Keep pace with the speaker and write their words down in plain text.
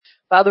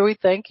Father, we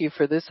thank you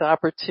for this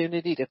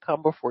opportunity to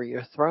come before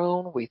your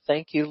throne. We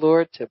thank you,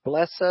 Lord, to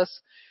bless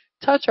us,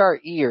 touch our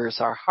ears,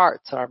 our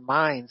hearts, our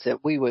minds,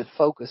 that we would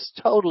focus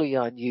totally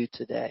on you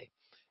today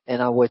and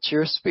on what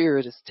your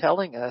Spirit is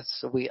telling us.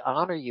 So we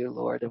honor you,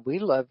 Lord, and we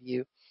love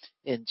you.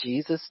 In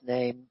Jesus'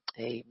 name,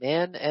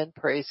 amen and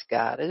praise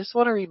God. I just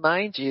want to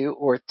remind you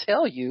or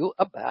tell you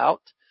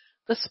about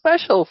the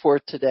special for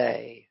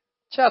today.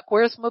 Chuck,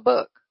 where's my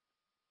book?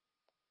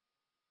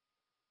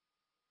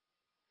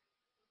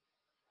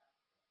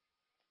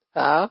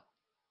 Huh?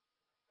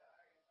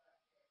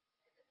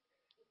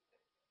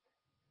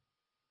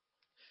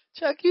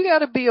 Chuck, you got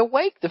to be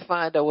awake to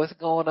find out what's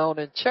going on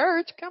in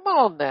church. Come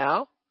on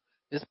now.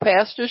 It's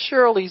Pastor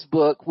Shirley's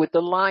book with the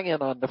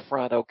lion on the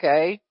front,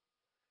 okay?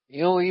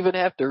 You don't even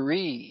have to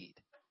read.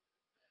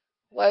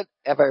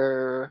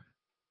 Whatever.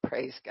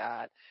 Praise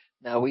God.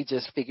 Now, we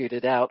just figured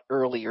it out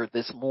earlier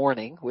this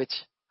morning, which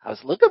I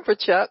was looking for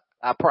Chuck.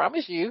 I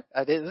promise you,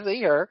 I didn't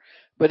see her.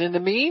 But in the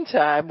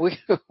meantime, we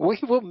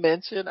will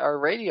mention our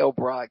radio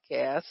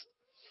broadcast.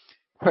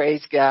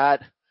 Praise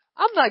God.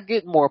 I'm not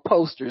getting more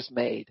posters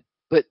made,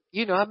 but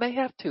I may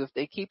have to if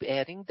they keep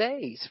adding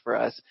days for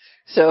us.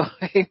 So,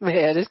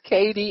 amen. It's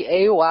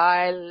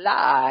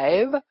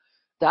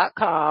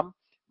KDAYlive.com.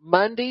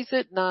 Mondays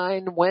at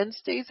 9,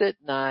 Wednesdays at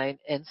 9,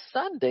 and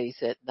Sundays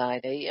at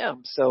 9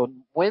 a.m. So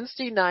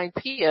Wednesday 9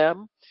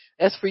 p.m.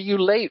 As for you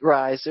late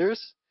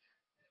risers,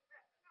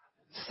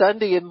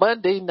 Sunday and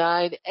Monday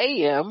 9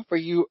 a.m. for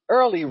you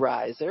early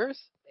risers.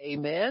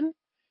 Amen.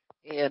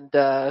 And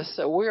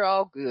so we're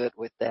all good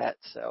with that.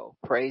 So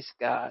praise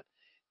God.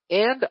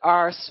 And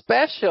our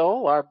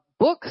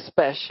book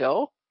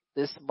special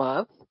this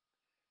month. Did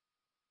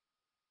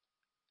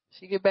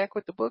she get back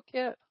with the book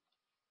yet?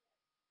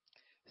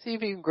 See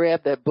if you can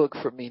grab that book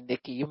for me,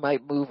 Nikki. You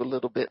might move a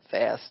little bit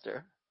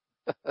faster.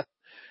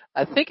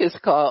 I think it's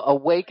called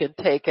Awake and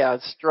Take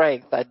Out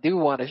Strength. I do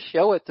want to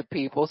show it to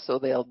people so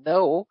they'll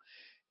know.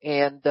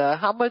 And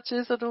how much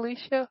is it,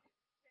 Alicia?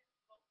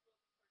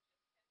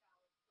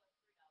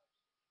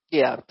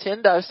 Yeah,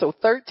 $10. So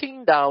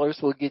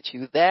 $13 will get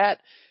you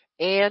that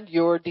and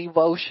your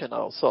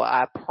devotional. So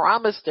I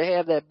promise to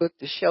have that book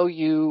to show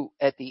you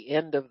at the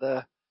end of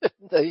the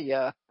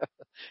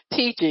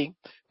teaching,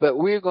 but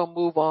we're going to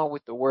move on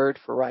with the word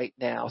for right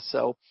now.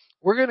 So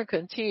we're going to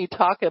continue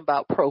talking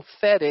about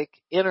prophetic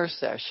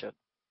intercession.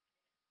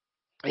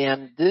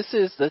 And this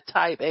is the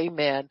type,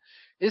 amen,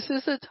 this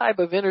is the type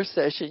of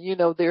intercession.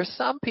 There's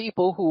some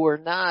people who are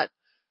not,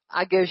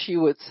 I guess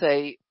you would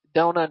say,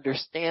 don't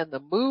understand the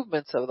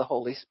movements of the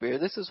Holy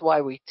Spirit. This is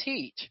why we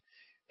teach.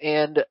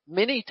 And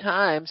many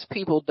times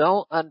people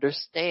don't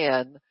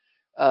understand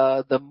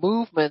the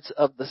movements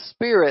of the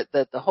Spirit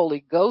that the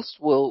Holy Ghost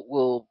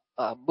will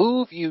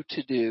move you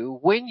to do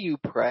when you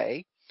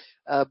pray.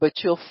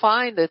 But you'll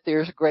find that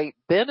there's great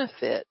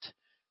benefit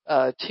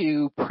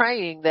to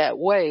praying that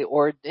way,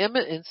 or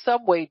in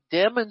some way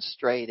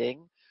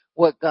demonstrating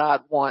what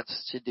God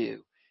wants to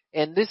do.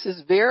 And this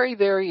is very,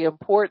 very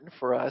important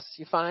for us.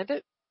 You find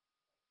it?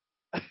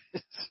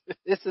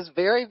 This is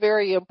very,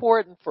 very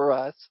important for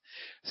us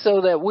so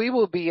that we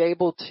will be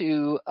able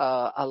to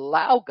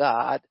allow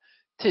God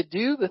to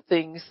do the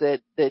things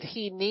that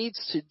he needs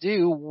to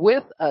do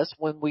with us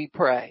when we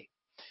pray.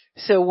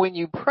 So when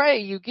you pray,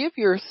 you give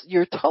your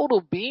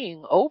total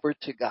being over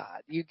to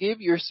God. You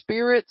give your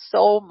spirit,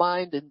 soul,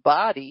 mind, and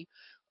body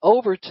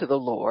over to the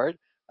Lord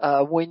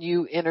when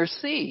you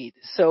intercede.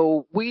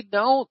 So we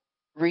don't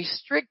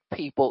restrict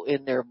people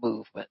in their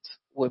movements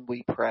when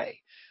we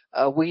pray.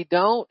 We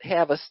don't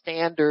have a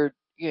standard,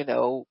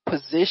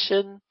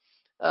 position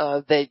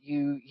that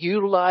you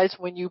utilize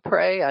when you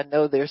pray. I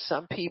know there's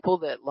some people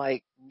that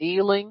like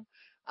kneeling.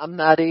 I'm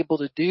not able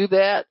to do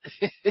that,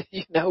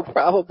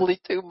 probably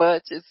too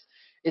much.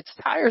 It's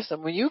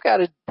tiresome when you got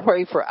to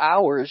pray for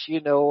hours,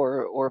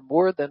 or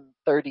more than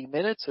 30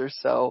 minutes or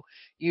so.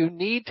 You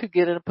need to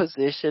get in a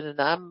position, and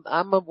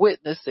I'm a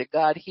witness that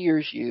God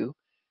hears you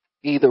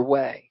either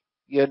way.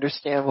 You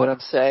understand what I'm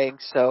saying?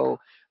 So,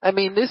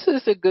 this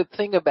is a good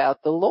thing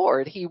about the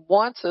Lord. He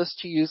wants us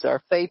to use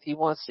our faith. He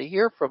wants to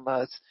hear from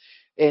us.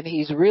 And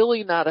he's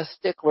really not a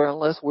stickler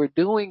unless we're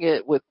doing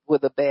it with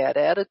a bad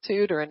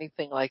attitude or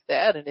anything like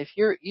that. And if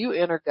you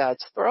enter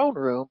God's throne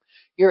room,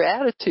 your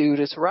attitude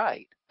is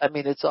right.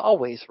 It's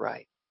always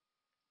right.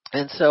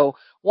 And so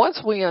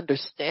once we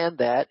understand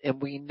that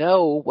and we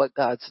know what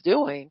God's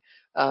doing,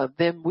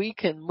 then we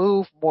can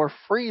move more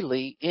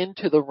freely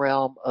into the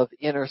realm of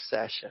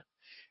intercession.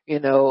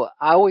 I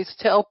always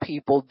tell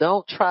people,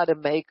 don't try to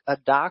make a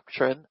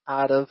doctrine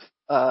out of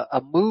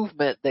a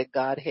movement that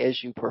God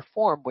has you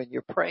perform when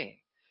you're praying.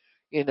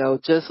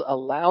 Just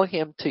allow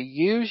him to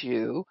use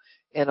you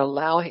and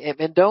allow him,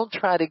 and don't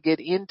try to get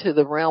into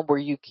the realm where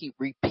you keep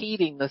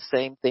repeating the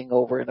same thing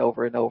over and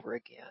over and over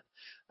again.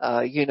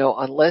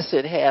 Unless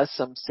it has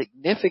some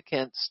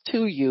significance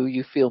to you,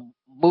 you feel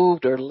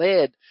moved or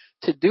led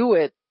to do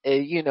it,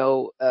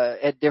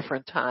 at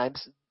different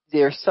times.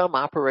 There's some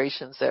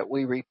operations that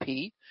we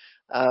repeat.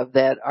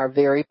 that are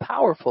very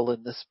powerful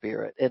in the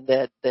spirit, and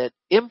that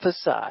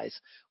emphasize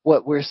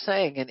what we're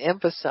saying and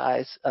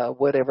emphasize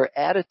whatever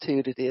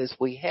attitude it is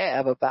we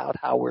have about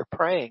how we're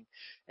praying.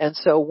 And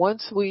so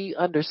once we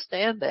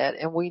understand that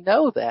and we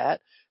know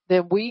that,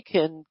 then we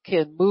can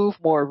move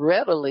more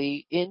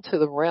readily into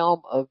the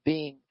realm of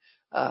being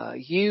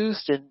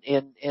used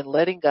and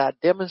letting God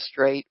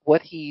demonstrate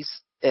what He's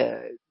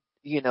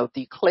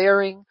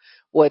declaring,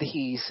 what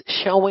He's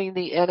showing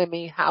the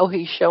enemy, how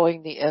He's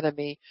showing the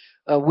enemy.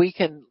 We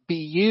can be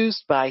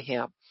used by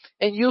Him.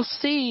 And you'll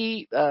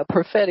see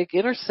prophetic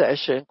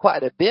intercession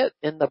quite a bit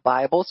in the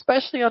Bible,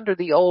 especially under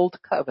the Old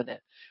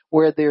Covenant,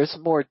 where there's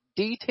more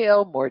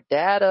detail, more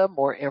data,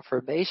 more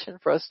information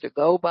for us to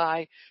go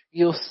by.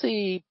 You'll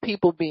see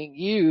people being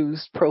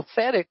used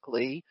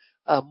prophetically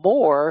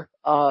more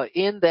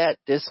in that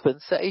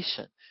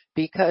dispensation,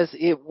 because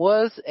it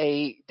was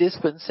a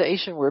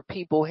dispensation where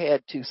people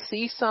had to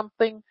see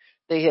something,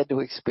 they had to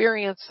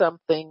experience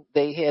something,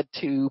 they had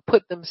to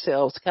put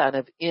themselves kind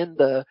of in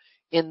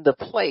the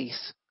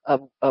place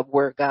of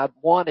where God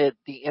wanted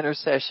the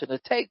intercession to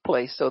take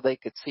place so they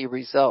could see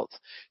results.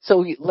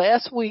 So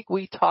last week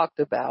we talked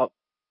about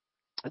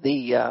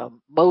the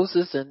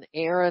Moses and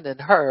Aaron and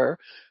Hur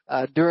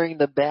during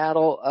the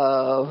battle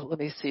of,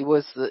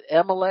 was the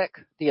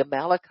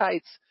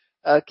Amalekites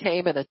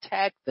came and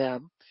attacked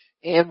them.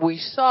 And we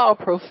saw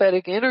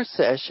prophetic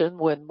intercession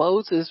when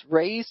Moses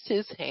raised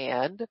his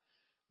hand,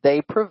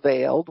 they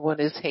prevailed. When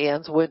his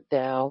hands went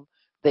down,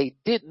 they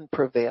didn't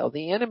prevail.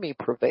 The enemy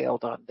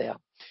prevailed on them.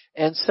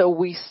 And so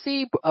we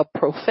see a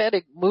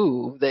prophetic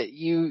move that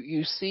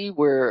you see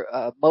where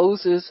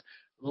Moses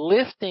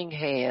lifting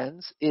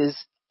hands is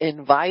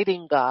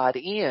inviting God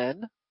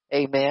in.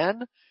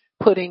 Amen.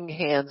 Putting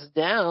hands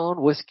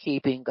down was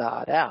keeping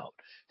God out.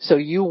 So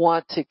you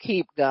want to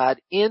keep God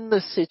in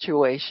the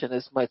situation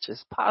as much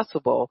as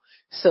possible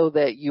so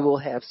that you will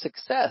have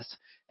success.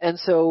 And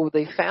so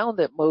they found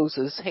that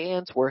Moses'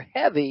 hands were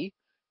heavy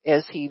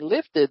as he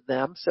lifted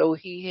them. So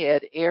he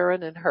had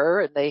Aaron and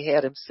Hur, and they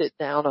had him sit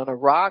down on a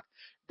rock.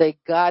 They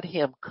got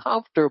him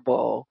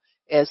comfortable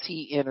as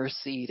he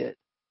interceded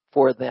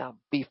for them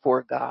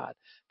before God,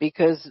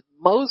 because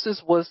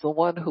Moses was the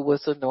one who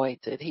was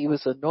anointed. He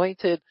was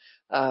anointed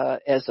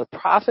as a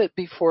prophet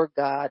before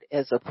God,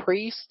 as a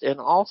priest, and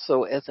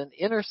also as an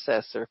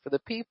intercessor for the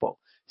people.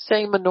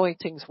 Same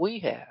anointings we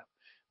have.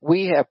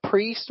 We have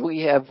priests,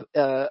 we have,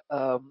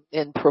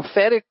 and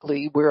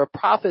prophetically, we're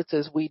prophets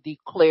as we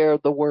declare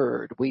the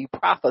word. We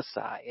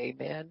prophesy,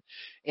 amen.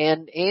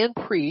 And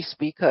priests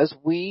because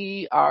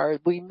we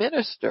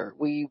minister.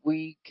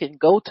 We can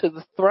go to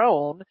the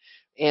throne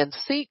and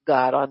seek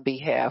God on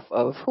behalf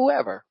of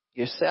whoever,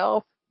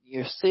 yourself,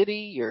 your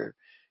city,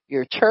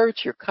 your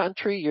church, your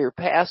country, your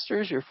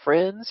pastors, your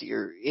friends,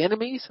 your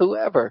enemies,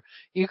 whoever.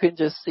 You can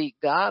just seek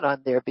God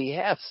on their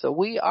behalf. So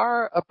we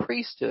are a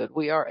priesthood.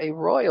 We are a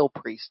royal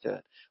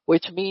priesthood,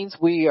 which means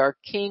we are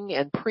king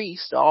and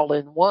priest all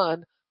in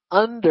one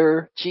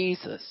under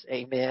Jesus.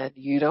 Amen.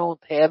 You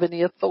don't have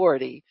any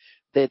authority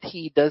that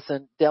He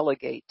doesn't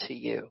delegate to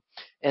you.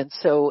 And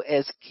so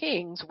as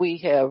kings, we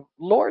have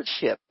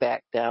lordship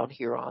back down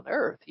here on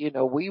earth.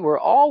 We were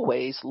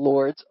always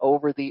lords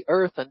over the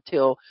earth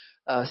until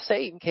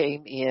Satan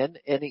came in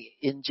and he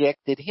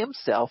injected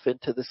himself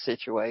into the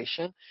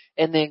situation,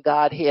 and then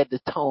God had to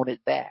tone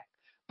it back.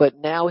 But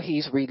now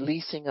He's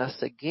releasing us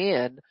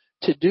again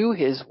to do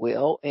His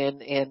will,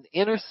 and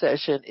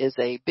intercession is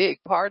a big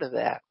part of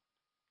that.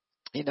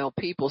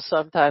 People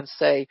sometimes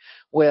say,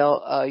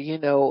 well,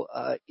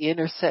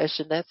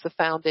 intercession, that's the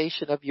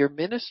foundation of your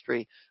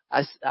ministry.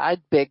 I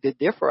beg to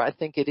differ. I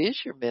think it is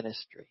your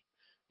ministry,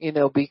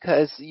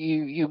 because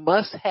you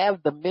must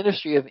have the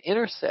ministry of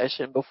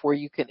intercession before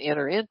you can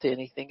enter into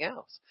anything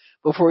else,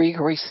 before you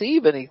can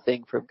receive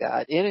anything from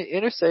God.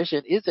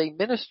 Intercession is a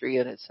ministry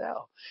in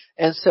itself.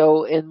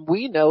 And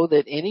we know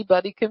that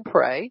anybody can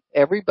pray.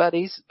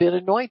 Everybody's been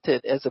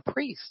anointed as a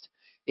priest.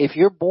 If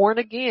you're born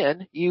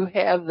again, you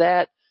have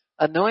that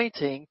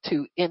anointing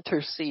to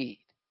intercede.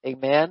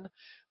 Amen.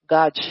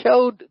 God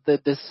showed the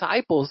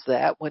disciples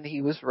that when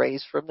He was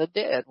raised from the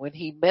dead. When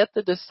He met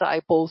the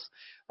disciples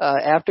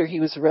after He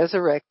was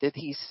resurrected,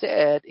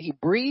 He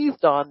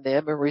breathed on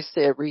them and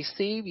said,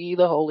 receive ye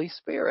the Holy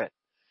Spirit.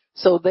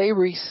 So they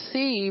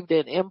received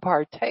an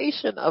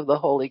impartation of the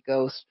Holy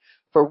Ghost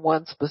for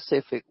one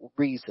specific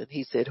reason.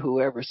 He said,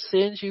 whoever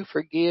sins you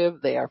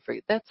forgive, they are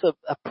forgiven. That's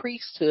a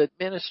priesthood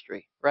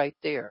ministry right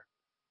there.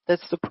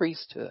 That's the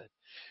priesthood.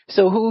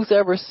 So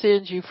whoever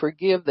sins you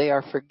forgive, they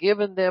are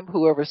forgiven them.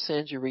 Whoever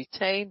sins you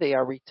retain, they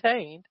are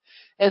retained.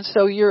 And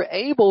so you're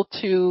able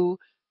to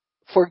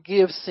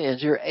forgive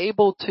sins. You're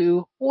able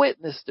to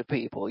witness to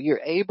people.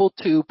 You're able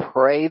to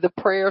pray the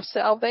prayer of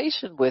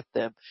salvation with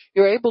them.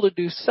 You're able to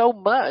do so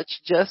much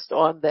just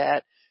on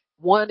that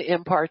one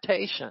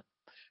impartation.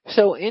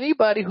 So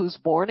anybody who's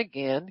born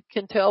again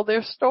can tell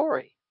their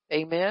story.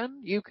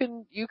 Amen. You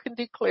can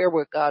declare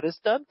what God has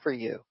done for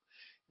you.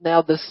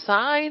 Now the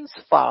signs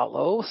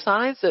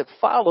that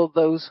follow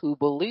those who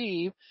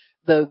believe.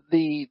 The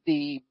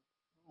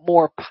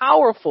more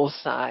powerful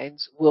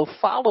signs will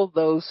follow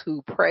those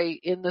who pray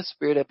in the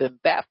Spirit, have been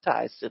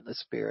baptized in the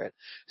Spirit.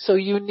 So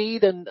you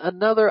need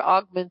another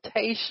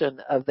augmentation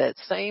of that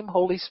same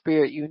Holy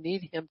Spirit. You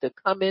need Him to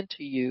come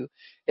into you,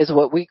 is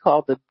what we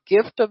call the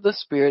gift of the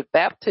Spirit,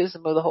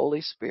 baptism of the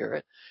Holy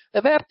Spirit.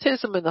 The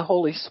baptism in the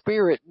Holy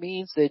Spirit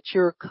means that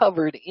you're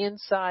covered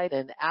inside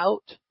and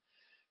out.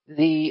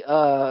 The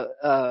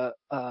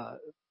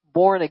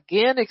born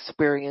again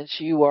experience,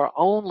 you are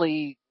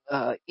only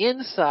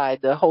inside.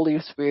 The Holy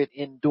Spirit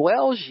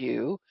indwells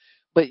you,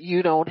 but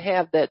you don't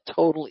have that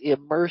total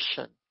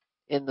immersion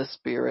in the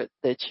Spirit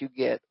that you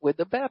get with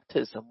the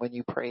baptism when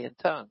you pray in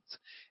tongues.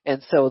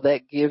 And so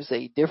that gives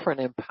a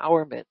different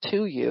empowerment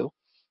to you.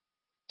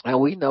 And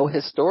we know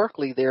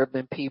historically there have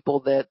been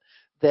people that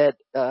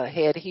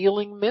had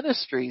healing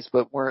ministries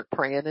but weren't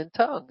praying in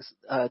tongues.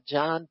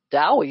 John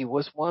Dowie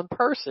was one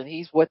person.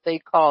 He's what they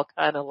call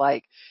kind of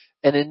like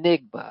an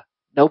enigma.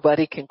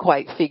 Nobody can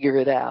quite figure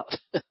it out.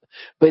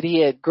 But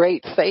he had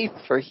great faith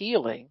for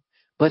healing,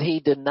 but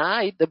he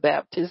denied the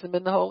baptism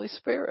in the Holy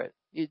Spirit.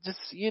 You just,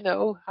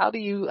 how do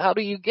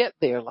you get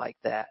there like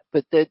that?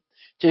 But that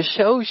just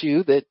shows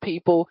you that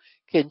people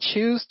can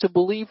choose to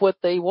believe what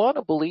they want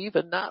to believe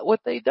and not what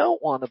they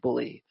don't want to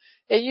believe.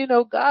 And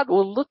God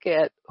will look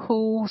at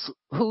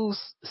who's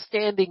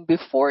standing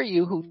before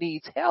you who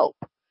needs help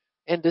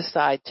and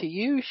decide to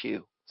use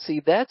you.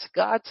 See, that's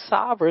God's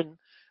sovereign.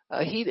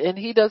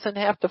 He doesn't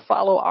have to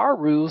follow our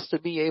rules to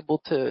be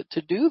able to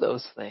do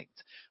those things.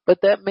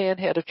 But that man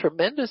had a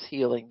tremendous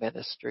healing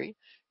ministry,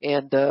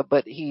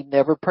 but he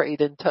never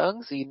prayed in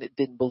tongues. He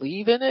didn't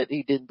believe in it.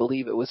 He didn't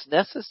believe it was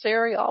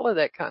necessary. All of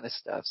that kind of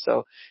stuff.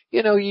 So,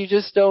 you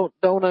just don't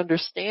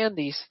understand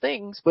these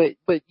things,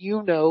 but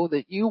you know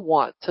that you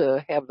want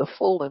to have the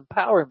full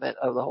empowerment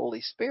of the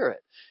Holy Spirit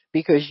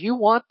because you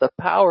want the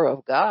power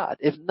of God.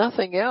 If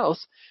nothing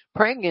else,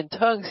 praying in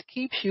tongues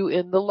keeps you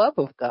in the love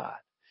of God.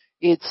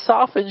 It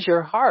softens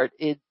your heart.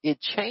 It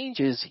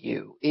changes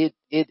you. It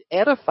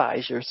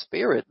edifies your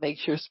spirit,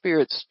 makes your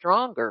spirit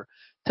stronger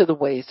to the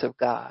ways of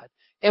God.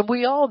 And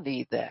we all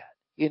need that.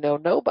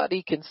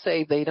 Nobody can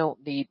say they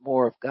don't need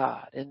more of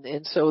God.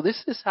 And so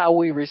this is how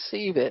we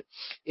receive it,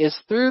 is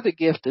through the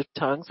gift of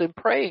tongues and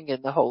praying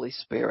in the Holy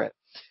Spirit.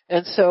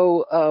 And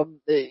so,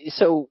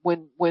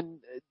 when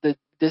the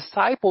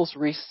disciples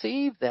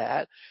received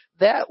that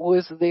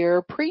was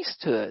their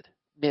priesthood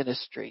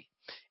ministry.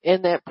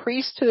 And that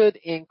priesthood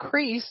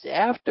increased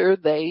after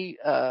they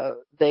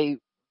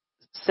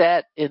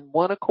sat in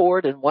one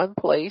accord in one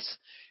place,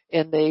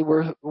 and they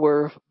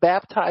were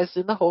baptized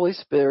in the Holy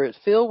Spirit,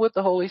 filled with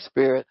the Holy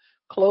Spirit,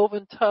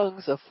 cloven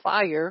tongues of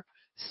fire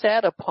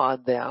sat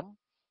upon them,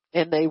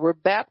 and they were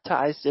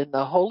baptized in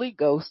the Holy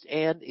Ghost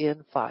and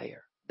in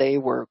fire. They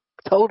were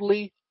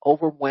totally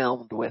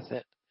overwhelmed with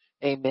it.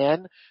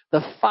 Amen.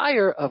 The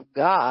fire of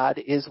God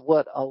is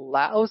what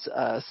allows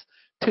us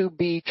to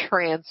be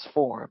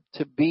transformed,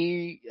 to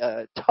be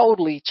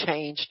totally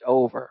changed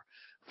over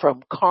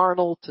from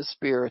carnal to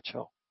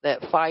spiritual.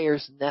 That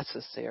fire's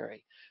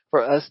necessary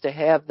for us to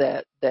have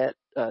that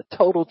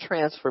total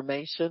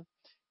transformation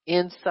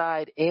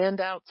inside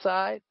and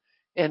outside.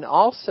 And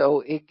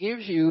also it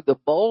gives you the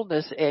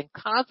boldness and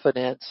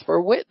confidence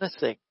for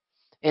witnessing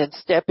and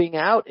stepping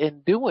out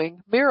and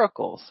doing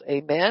miracles.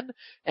 Amen.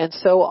 And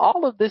so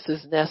all of this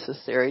is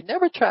necessary.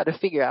 Never try to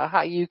figure out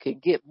how you can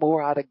get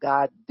more out of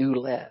God and do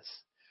less.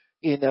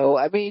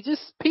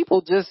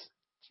 People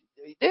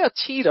they'll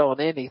cheat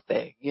on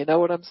anything. You know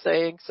what I'm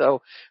saying?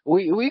 So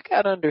we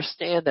got to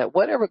understand that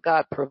whatever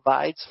God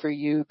provides for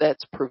you,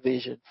 that's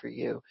provision for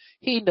you.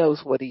 He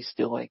knows what He's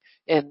doing.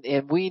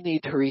 And we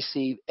need to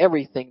receive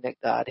everything that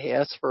God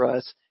has for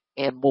us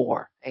and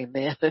more.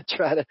 Amen. And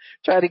try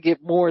to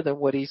get more than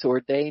what He's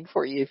ordained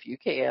for you if you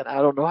can.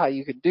 I don't know how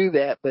you can do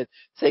that, but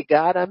say,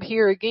 God, I'm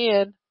here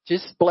again.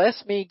 Just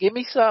bless me. Give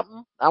me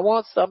something. I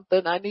want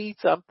something. I need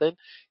something.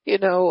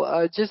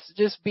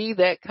 Just be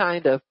that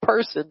kind of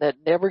person that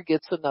never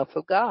gets enough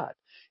of God.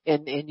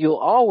 And you'll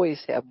always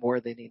have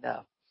more than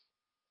enough.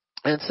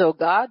 And so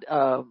God,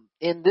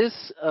 in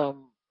this,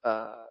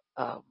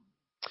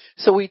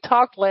 so we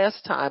talked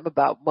last time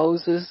about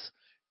Moses,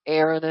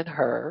 Aaron, and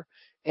Hur,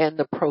 and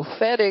the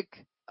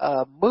prophetic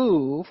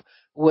move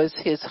was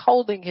his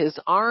holding his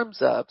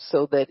arms up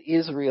so that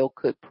Israel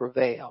could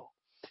prevail.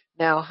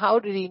 Now, how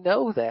did he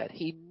know that?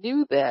 He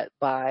knew that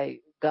by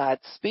God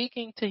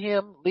speaking to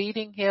him,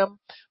 leading him,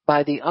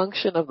 by the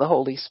unction of the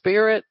Holy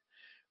Spirit.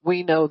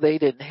 We know they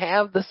didn't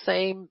have the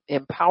same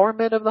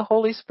empowerment of the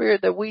Holy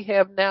Spirit that we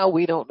have now.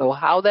 We don't know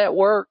how that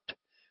worked.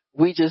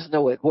 We just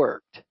know it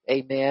worked.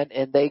 Amen.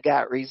 And they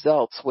got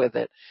results with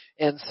it.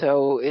 And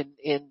so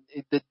in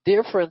the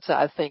difference,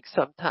 I think,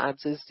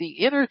 sometimes is the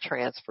inner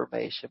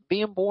transformation.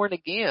 Being born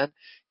again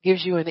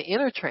gives you an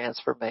inner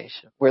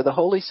transformation where the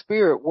Holy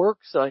Spirit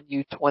works on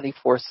you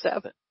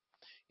 24/7.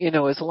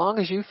 As long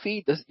as you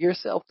feed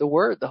yourself the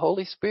Word, the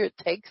Holy Spirit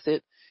takes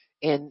it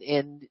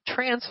and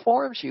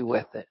transforms you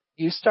with it.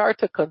 You start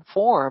to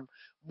conform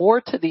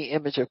more to the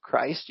image of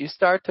Christ. You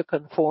start to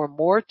conform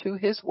more to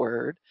His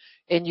Word,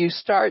 and you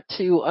start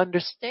to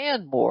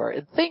understand more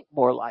and think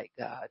more like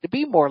God, to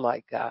be more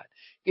like God.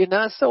 You're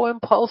not so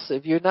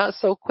impulsive. You're not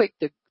so quick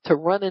to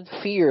run in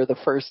fear the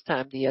first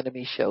time the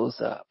enemy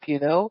shows up.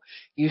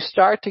 You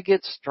start to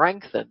get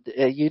strengthened,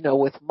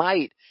 with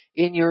might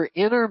in your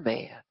inner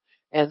man.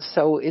 And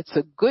so it's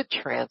a good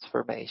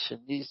transformation.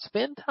 You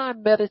spend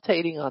time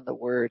meditating on the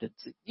Word and,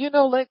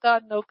 let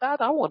God know, God,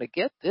 I want to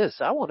get this.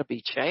 I want to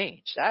be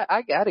changed.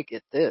 I got to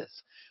get this.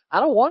 I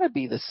don't want to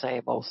be the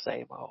same old,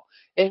 same old.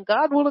 And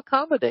God will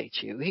accommodate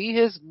you. He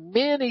has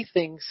many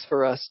things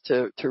for us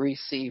to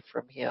receive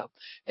from Him.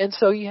 And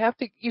so you have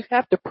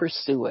to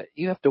pursue it.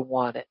 You have to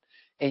want it.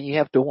 And you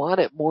have to want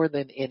it more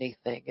than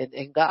anything.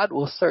 And God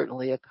will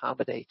certainly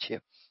accommodate you.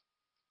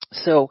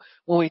 So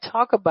when we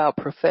talk about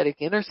prophetic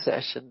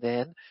intercession,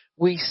 then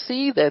we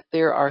see that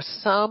there are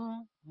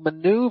some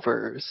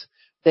maneuvers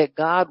that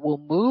God will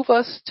move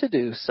us to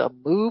do,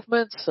 some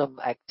movements, some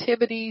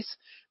activities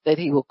that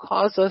He will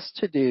cause us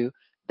to do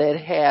that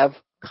have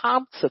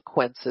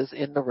consequences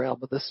in the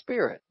realm of the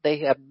Spirit. They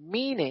have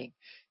meaning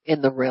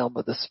in the realm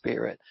of the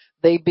Spirit.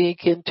 They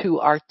begin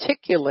to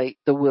articulate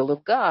the will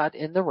of God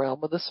in the realm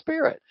of the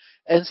Spirit.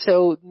 And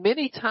so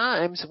many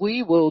times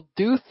we will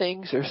do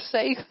things or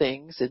say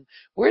things, and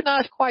we're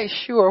not quite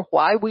sure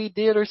why we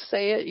did or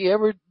say it. You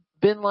ever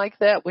been like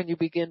that when you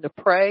begin to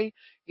pray?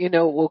 It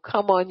will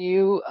come on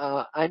you.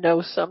 I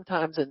know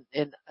sometimes,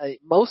 and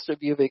most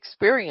of you have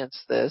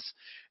experienced this.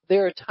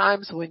 There are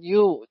times when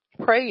you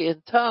pray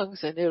in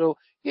tongues, and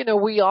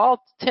we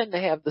all tend to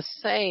have the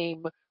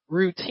same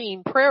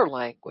routine prayer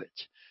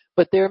language.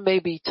 But there may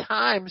be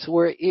times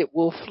where it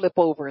will flip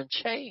over and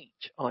change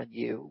on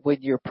you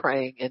when you're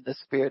praying in the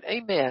Spirit.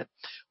 Amen.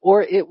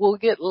 Or it will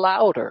get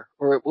louder,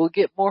 or it will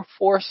get more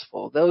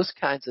forceful, those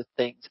kinds of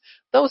things.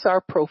 Those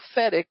are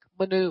prophetic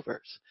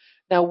maneuvers.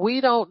 Now, we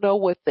don't know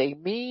what they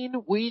mean.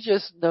 We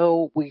just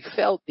know we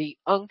felt the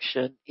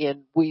unction,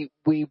 and we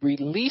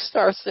released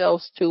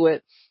ourselves to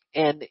it,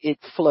 and it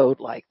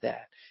flowed like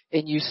that.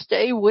 And you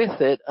stay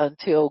with it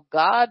until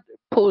God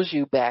pulls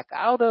you back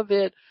out of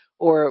it,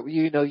 or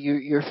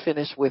you're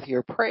finished with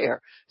your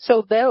prayer.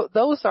 So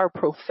those are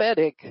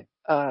prophetic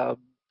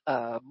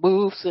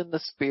moves in the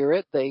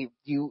Spirit.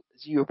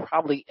 You're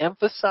probably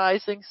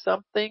emphasizing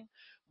something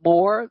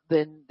more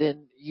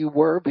than you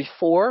were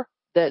before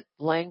that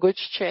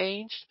language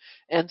changed.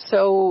 And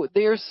so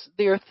there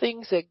are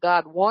things that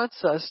God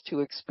wants us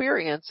to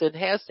experience and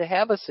has to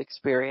have us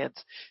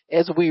experience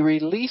as we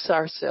release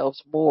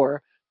ourselves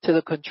more to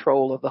the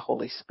control of the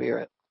Holy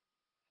Spirit.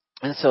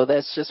 And so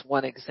that's just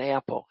one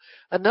example.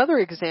 Another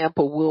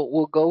example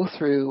we'll go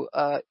through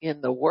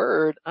in the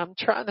Word. I'm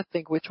trying to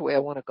think which way I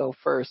want to go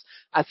first.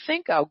 I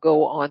think I'll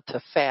go on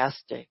to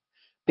fasting,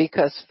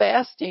 because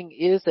fasting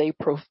is a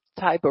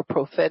type of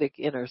prophetic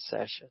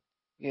intercession.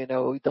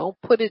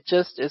 Don't put it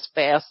just as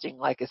fasting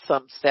like it's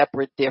something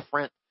separate,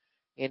 different.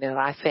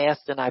 I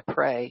fast and I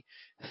pray.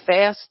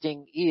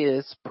 Fasting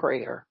is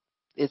prayer.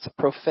 It's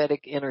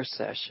prophetic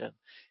intercession.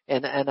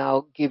 And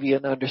I'll give you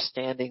an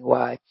understanding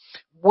why.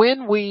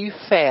 When we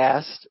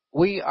fast,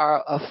 we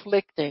are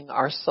afflicting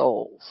our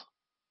souls.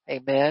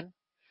 Amen.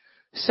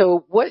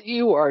 So what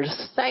you are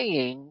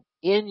saying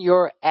in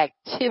your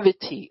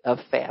activity of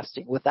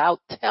fasting, without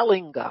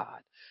telling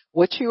God,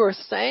 what you are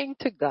saying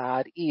to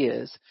God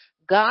is,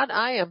 God,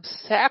 I am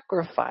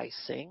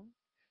sacrificing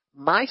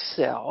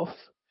myself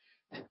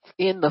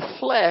in the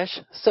flesh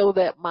so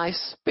that my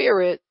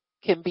spirit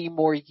can be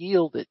more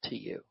yielded to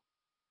you.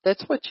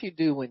 That's what you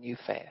do when you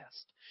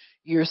fast.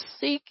 You're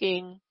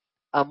seeking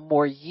a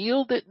more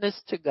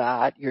yieldedness to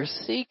God. You're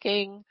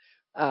seeking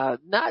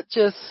not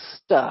just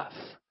stuff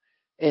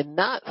and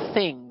not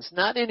things,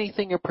 not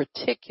anything in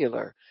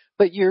particular,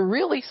 but you're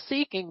really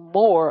seeking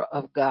more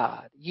of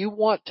God. You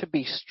want to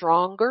be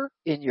stronger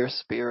in your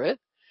spirit.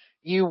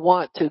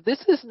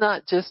 This is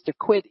not just to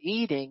quit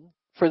eating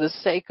for the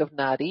sake of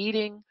not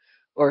eating,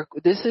 or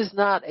this is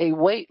not a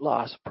weight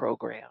loss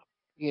program.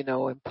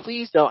 And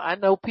please don't. I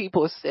know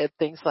people have said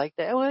things like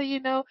that.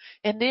 Well,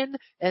 and then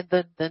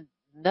the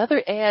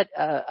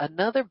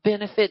another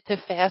benefit to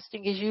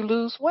fasting is you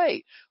lose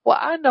weight. Well,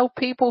 I know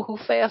people who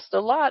fast a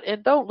lot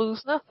and don't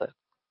lose nothing,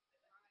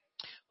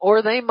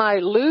 or they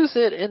might lose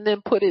it and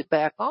then put it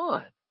back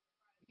on.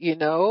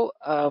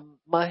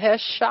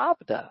 Mahesh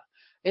Shabda.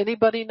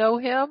 Anybody know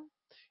him?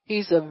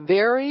 He's a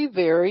very,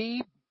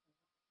 very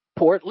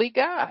portly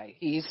guy.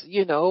 He's,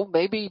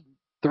 maybe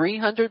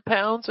 300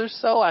 pounds or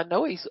so. I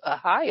know he's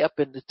high up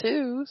in the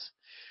twos.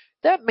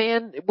 That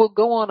man will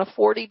go on a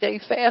 40-day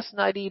fast,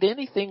 not eat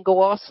anything,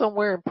 go off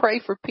somewhere and pray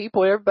for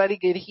people, everybody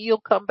get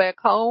healed, come back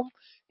home,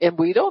 and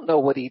we don't know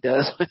what he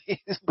does,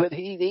 but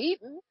he's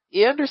eating.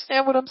 You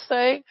understand what I'm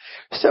saying?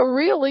 So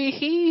really,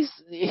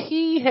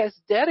 he has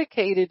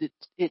dedicated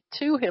it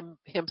to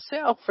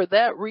himself for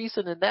that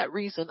reason and that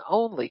reason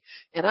only.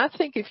 And I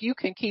think if you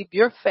can keep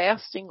your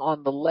fasting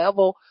on the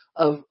level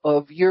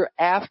of your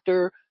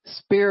after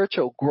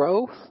spiritual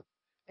growth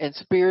and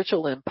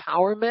spiritual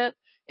empowerment,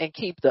 and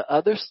keep the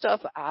other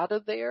stuff out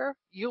of there,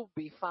 you'll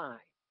be fine.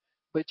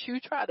 but you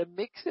try to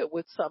mix it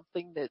with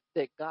something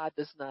that God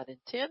does not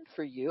intend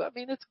for you. I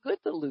mean, it's good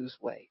to lose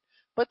weight,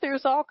 but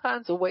there's all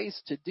kinds of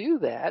ways to do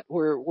that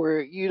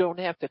where you don't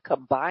have to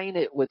combine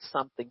it with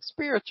something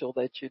spiritual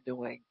that you're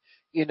doing,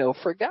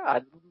 for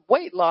God.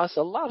 Weight loss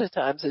a lot of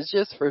times is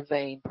just for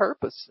vain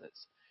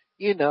purposes.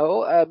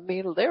 I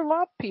mean, there are a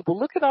lot of people.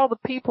 Look at all the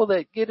people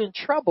that get in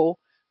trouble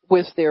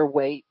with their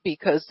weight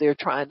because they're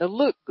trying to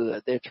look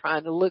good. They're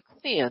trying to look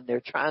thin. They're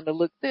trying to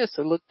look this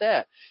or look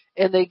that.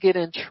 And they get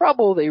in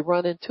trouble. They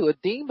run into a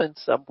demon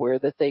somewhere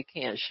that they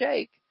can't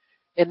shake.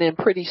 And then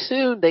pretty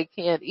soon they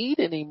can't eat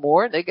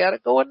anymore and they got to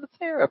go into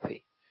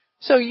therapy.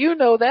 So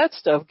that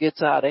stuff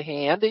gets out of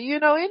hand,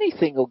 and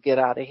anything will get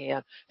out of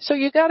hand. So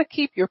you got to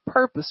keep your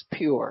purpose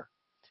pure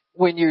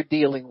when you're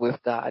dealing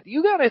with God.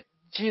 You got to,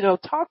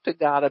 talk to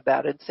God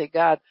about it and say,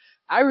 God,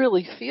 I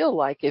really feel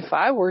like if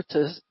I were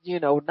to,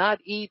 not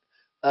eat,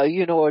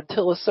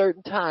 until a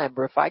certain time,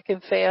 or if I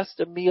can fast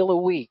a meal a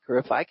week, or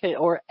if I can,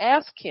 or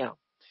ask Him,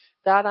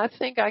 God, I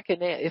think I can,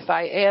 if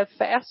I add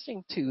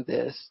fasting to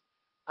this,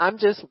 I'm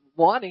just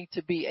wanting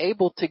to be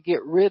able to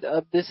get rid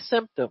of this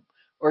symptom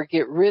or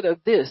get rid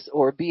of this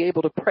or be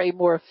able to pray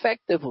more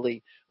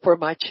effectively for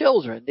my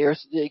children.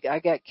 I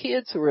got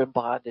kids who are in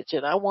bondage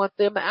and I want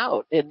them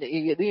out, and,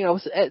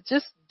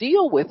 just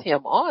deal with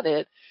Him on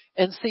it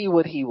and see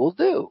what He will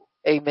do.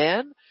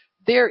 Amen.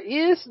 There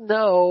is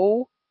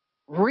no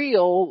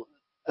real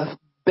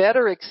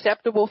better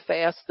acceptable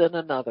fast than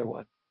another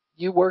one.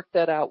 You work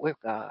that out with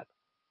God.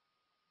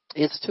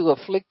 It's to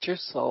afflict your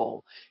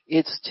soul.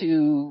 It's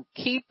to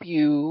keep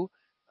you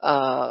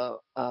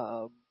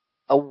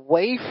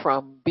away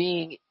from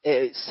being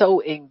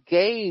so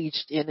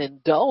engaged in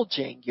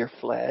indulging your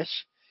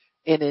flesh,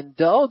 in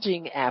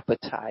indulging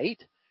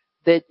appetite,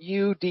 that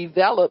you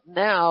develop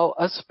now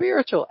a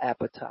spiritual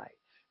appetite.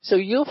 So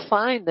you'll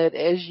find that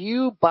as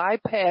you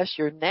bypass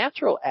your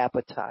natural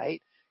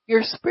appetite,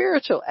 your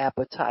spiritual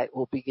appetite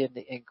will begin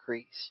to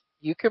increase.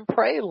 You can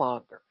pray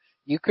longer.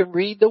 You can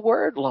read the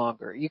Word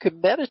longer. You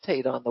can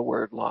meditate on the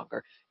Word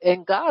longer.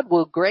 And God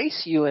will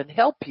grace you and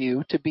help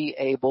you to be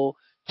able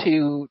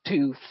to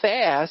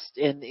fast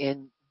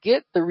and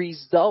get the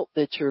result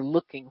that you're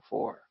looking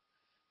for.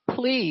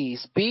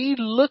 Please be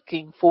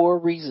looking for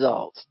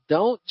results.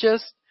 Don't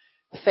just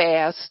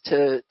fast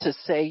to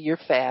say you're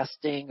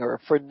fasting or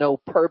for no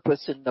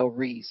purpose and no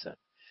reason.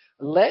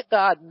 Let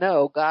God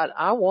know, God,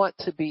 I want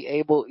to be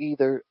able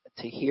either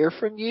to hear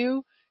from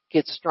you,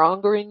 get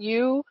stronger in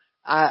you.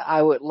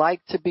 I would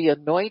like to be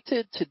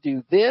anointed to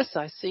do this.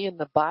 I see in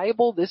the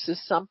Bible this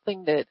is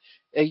something that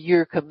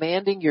you're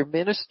commanding your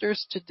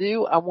ministers to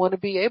do. I want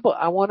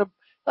to,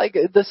 like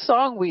the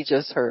song we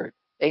just heard.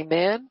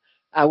 Amen.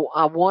 I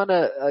want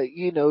to,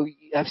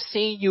 I've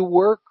seen you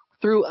work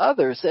through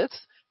others.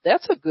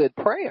 That's a good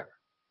prayer.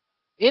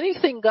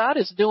 Anything God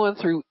is doing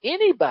through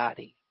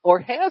anybody or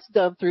has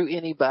done through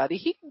anybody,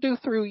 He can do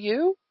through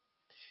you.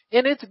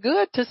 And it's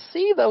good to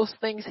see those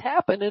things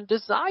happen and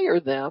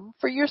desire them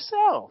for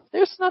yourself.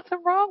 There's nothing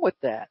wrong with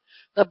that.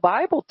 The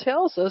Bible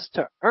tells us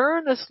to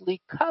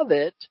earnestly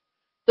covet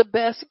the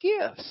best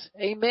gifts.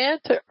 Amen.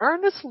 To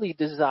earnestly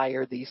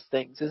desire these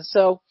things. And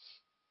so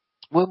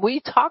when we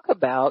talk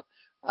about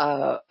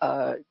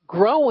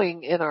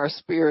growing in our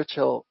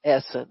spiritual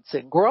essence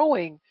and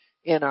growing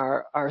in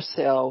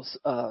ourselves,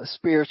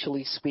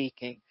 spiritually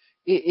speaking,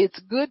 it's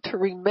good to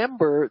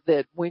remember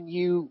that when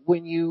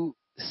you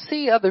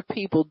see other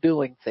people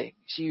doing things,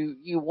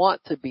 you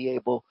want to be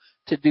able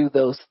to do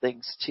those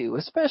things too,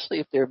 especially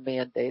if they're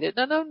mandated.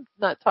 And I'm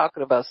not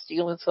talking about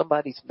stealing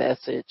somebody's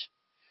message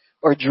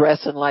or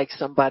dressing like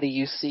somebody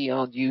you see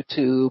on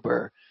YouTube,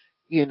 or,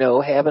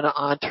 having an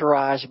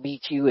entourage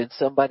meet you and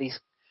somebody's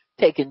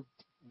taking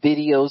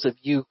videos of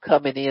you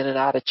coming in and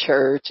out of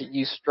church and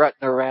you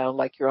strutting around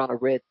like you're on a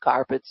red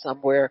carpet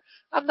somewhere.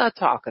 I'm not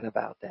talking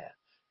about that.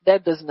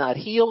 That does not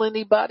heal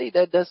anybody.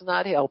 That does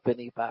not help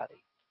anybody.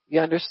 You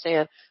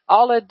understand?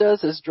 All that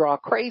does is draw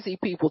crazy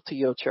people to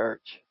your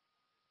church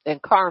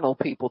and carnal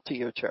people to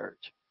your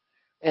church.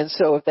 And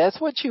so if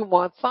that's what you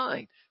want,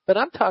 fine. But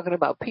I'm talking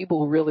about people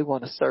who really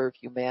want to serve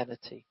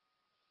humanity.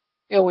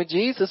 When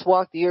Jesus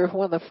walked the earth,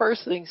 one of the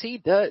first things He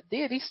did,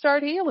 He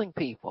started healing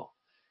people.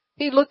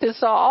 He looked and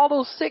saw all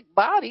those sick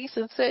bodies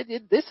and said,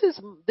 this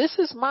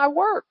is my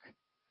work.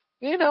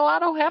 I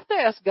don't have to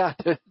ask God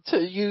to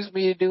use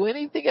me to do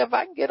anything. If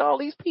I can get all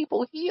these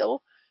people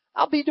healed,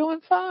 I'll be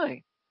doing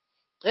fine.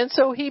 And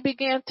so He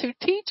began to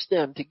teach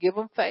them, to give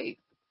them faith.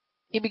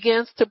 He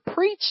begins to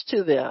preach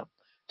to them,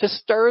 to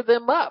stir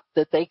them up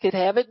that they could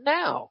have it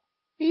now.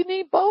 You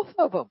need both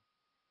of them.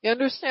 You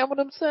understand what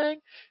I'm saying?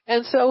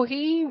 And so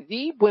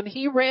he when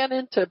he ran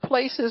into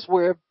places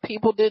where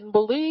people didn't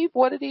believe,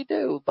 what did He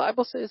do? The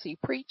Bible says He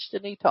preached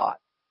and He taught.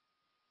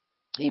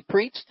 He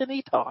preached and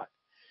He taught.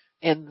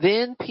 And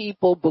then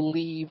people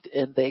believed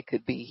and they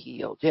could be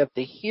healed. You have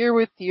to hear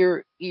with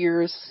your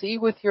ears, see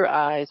with your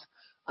eyes,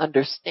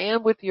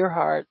 understand with your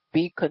heart,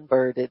 be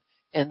converted,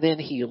 and then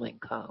healing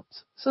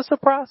comes. So it's a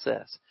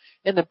process.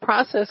 And the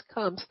process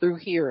comes through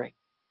hearing.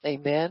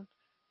 Amen?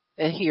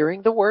 And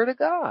hearing the Word of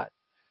God.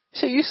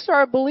 So you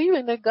start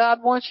believing that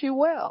God wants you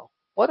well.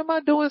 What am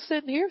I doing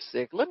sitting here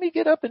sick? Let me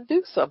get up and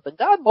do something.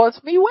 God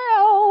wants me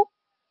well.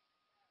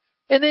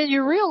 And then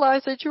you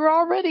realize that you're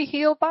already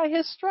healed by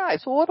his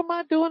stripes. Well, what am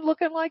I doing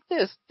looking like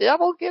this?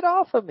 Devil, get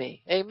off of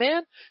me.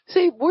 Amen.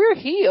 See, we're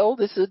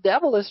healed. It's the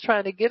devil is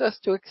trying to get us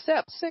to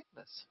accept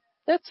sickness.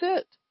 That's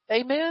it.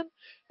 Amen.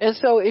 And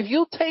so if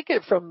you'll take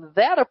it from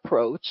that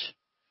approach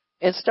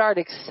and start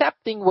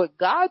accepting what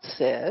God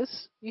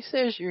says, he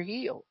says you're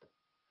healed.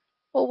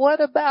 Well, what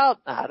about?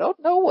 I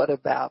don't know what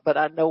about, but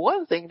I know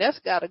one thing, that's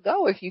got to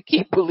go if you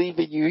keep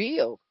believing you're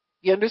healed.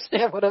 You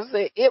understand what I'm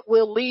saying? It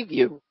will leave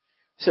you.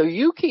 So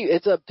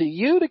it's up to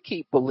you to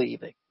keep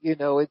believing.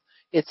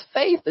 It's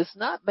faith. It's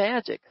not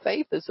magic.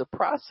 Faith is a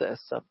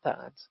process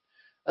sometimes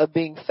of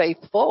being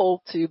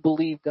faithful to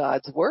believe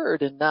God's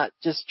word and not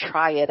just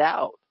try it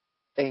out.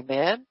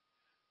 Amen.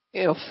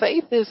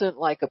 Faith isn't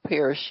like a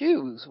pair of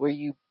shoes where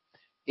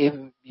if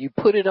you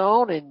put it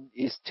on and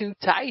it's too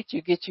tight,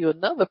 you get you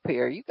another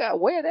pair. You got to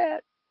wear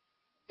that.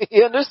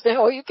 You understand?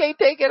 Well, you can't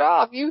take it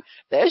off.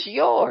 That's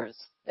yours.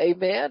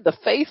 Amen. The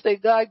faith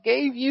that God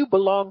gave you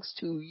belongs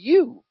to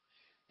you.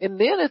 And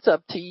then it's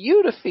up to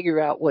you to figure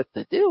out what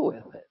to do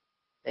with it.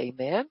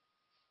 Amen.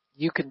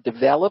 You can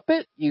develop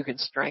it. You can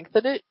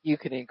strengthen it. You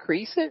can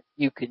increase it.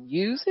 You can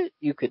use it.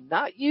 You can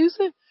not use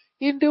it.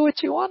 You can do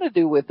what you want to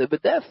do with it.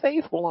 But that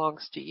faith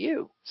belongs to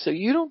you. So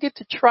you don't get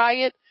to try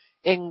it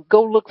and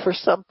go look for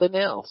something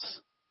else.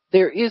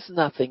 There is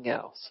nothing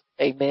else.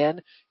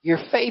 Amen. Your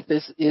faith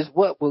is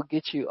what will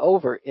get you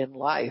over in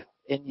life.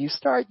 And you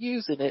start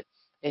using it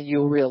and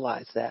you'll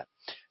realize that.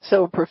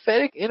 So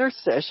prophetic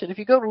intercession, if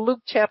you go to Luke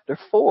chapter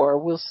 4,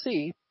 we'll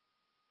see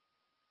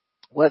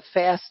what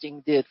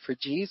fasting did for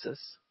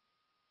Jesus.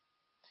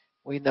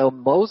 We know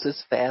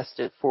Moses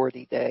fasted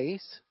 40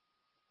 days.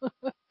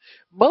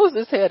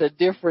 Moses had a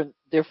different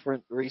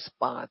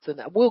response,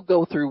 and we'll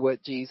go through what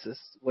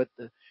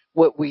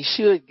we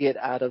should get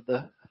out of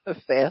the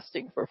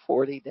fasting for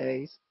 40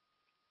 days.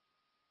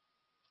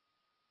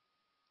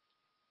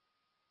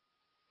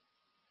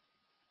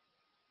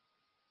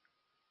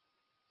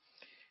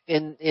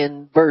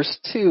 In verse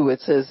 2, it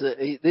says,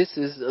 this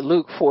is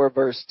Luke 4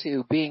 verse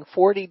 2, being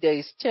 40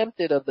 days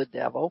tempted of the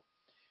devil.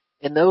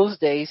 In those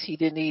days he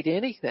didn't eat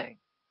anything.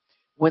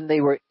 When they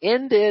were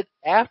ended,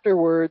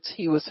 afterwards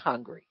he was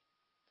hungry.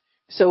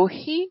 So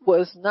he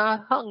was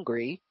not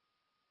hungry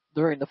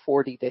during the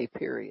 40-day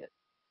period.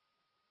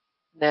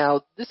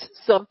 Now, this is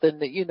something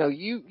that,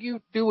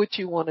 you do what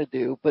you want to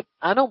do, but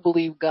I don't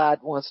believe God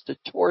wants to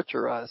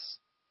torture us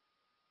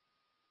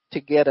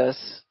to get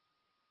us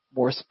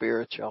more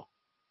spiritual.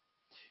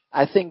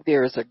 I think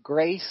there is a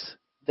grace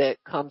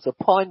that comes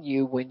upon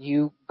you when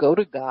you go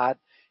to God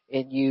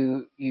and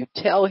you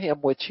tell him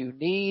what you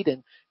need.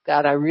 And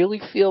God, I really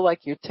feel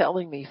like you're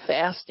telling me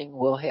fasting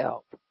will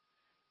help.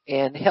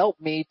 And help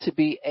me to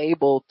be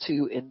able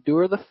to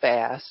endure the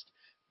fast.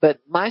 But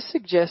my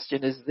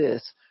suggestion is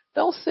this.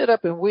 Don't sit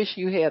up and wish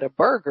you had a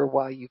burger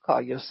while you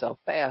call yourself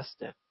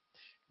fasting.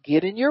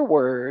 Get in your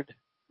word.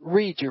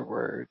 Read your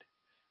word.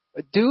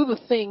 Do the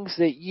things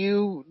that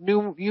you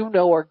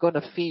know are going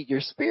to feed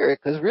your spirit,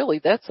 because really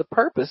that's the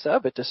purpose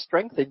of it, to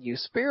strengthen you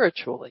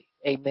spiritually.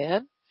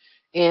 Amen.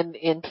 And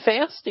in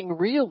fasting,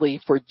 really,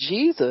 for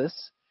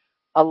Jesus,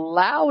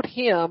 allowed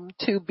him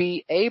to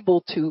be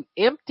able to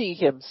empty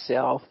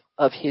himself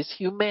of his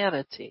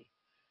humanity,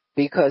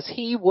 because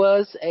he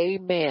was a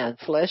man,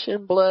 flesh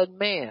and blood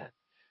man.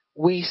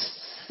 We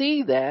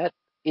see that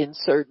in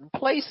certain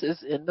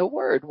places in the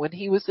Word. When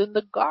he was in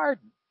the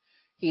garden,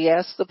 he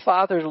asked the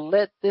Father to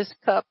let this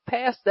cup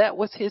pass. That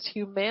was his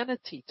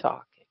humanity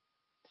talking.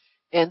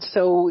 And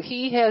so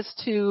he has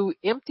to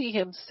empty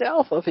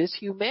himself of his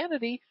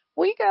humanity.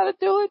 We got to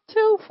do it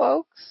too,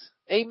 folks.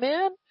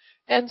 Amen.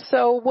 And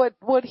so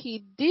what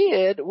he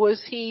did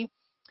was he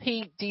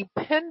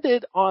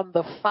depended on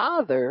the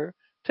Father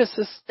to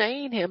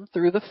sustain him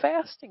through the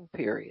fasting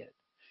period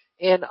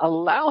and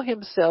allow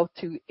himself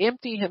to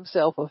empty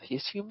himself of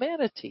his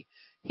humanity.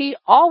 He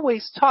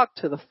always talked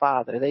to the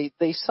Father.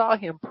 They saw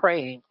him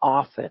praying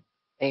often.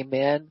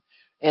 Amen.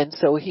 And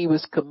so he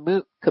was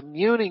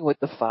communing with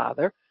the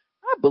Father.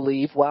 I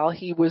believe while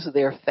he was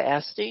there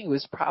fasting, he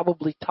was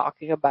probably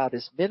talking about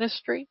his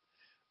ministry,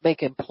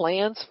 making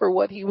plans for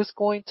what he was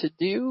going to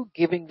do,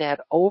 giving that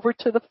over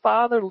to the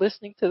Father,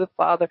 listening to the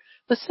Father,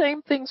 the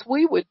same things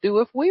we would do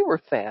if we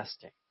were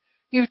fasting.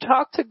 You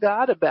talk to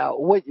God about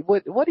what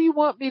do you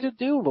want me to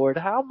do, Lord?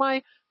 How am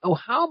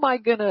I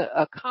going to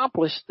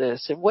accomplish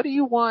this? And what do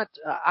you want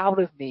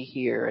out of me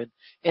here?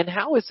 And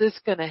how is this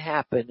going to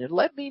happen? And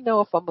let me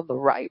know if I'm on the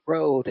right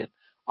road and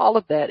all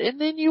of that.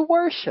 And then you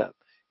worship.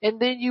 And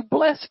then you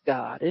bless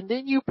God, and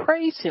then you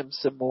praise him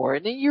some more,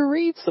 and then you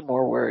read some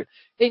more word,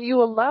 and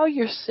you allow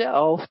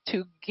yourself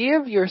to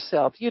give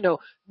yourself,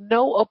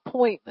 no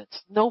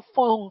appointments, no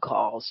phone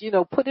calls,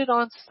 put it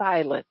on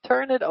silent,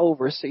 turn it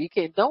over so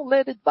don't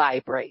let it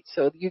vibrate.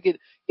 So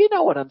you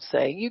know what I'm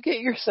saying? You get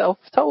yourself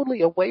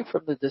totally away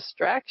from the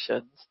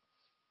distractions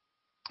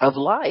of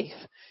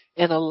life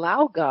and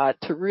allow God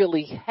to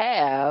really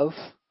have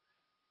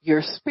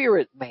your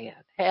spirit man.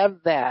 Have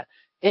that.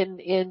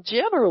 And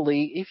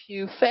generally, if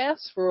you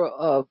fast for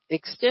a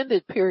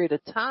extended period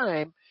of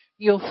time,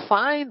 you'll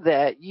find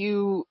that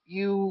you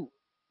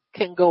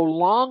can go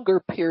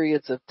longer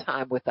periods of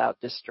time without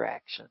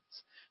distractions.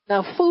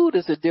 Now, food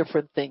is a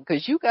different thing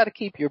because you got to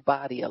keep your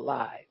body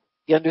alive.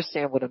 You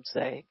understand what I'm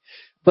saying?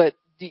 But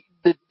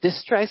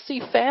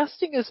see,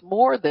 fasting is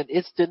more than,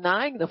 it's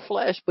denying the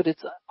flesh, but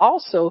it's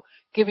also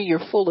giving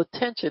your full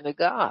attention to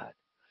God.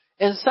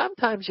 And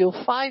sometimes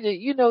you'll find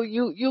it,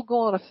 you'll go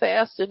on a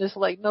fast and it's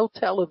like no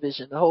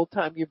television the whole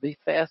time you'll be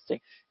fasting.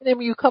 And then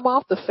when you come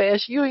off the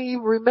fast, you don't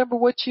even remember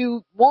what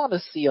you want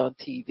to see on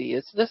TV.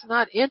 It's just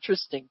not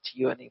interesting to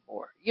you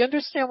anymore. You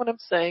understand what I'm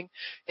saying?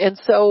 And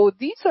so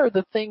these are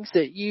the things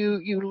that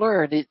you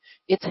learn.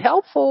 It's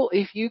helpful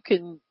if you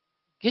can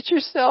get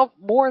yourself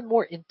more and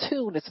more in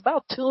tune. It's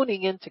about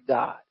tuning into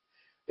God.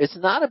 It's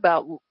not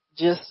about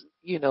just,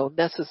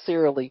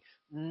 necessarily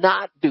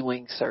not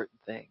doing certain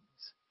things.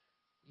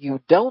 You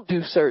don't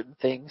do certain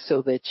things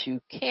so that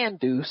you can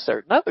do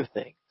certain other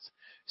things.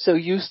 So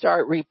you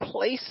start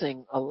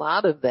replacing a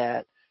lot of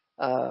that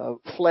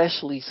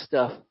fleshly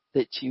stuff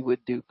that you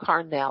would do,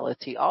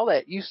 carnality, all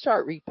that. You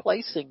start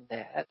replacing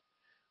that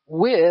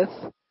with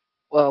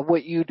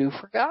what you do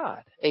for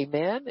God.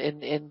 Amen?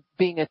 And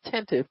being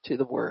attentive to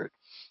the word.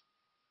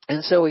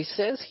 And so he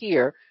says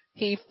here,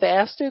 he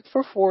fasted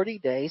for 40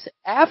 days.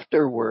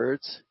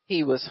 Afterwards,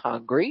 he was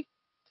hungry.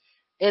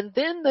 And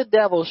then the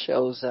devil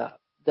shows up.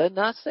 Does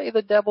not say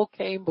the devil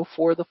came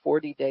before the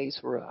 40 days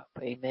were up.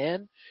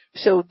 Amen.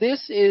 So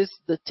this is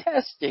the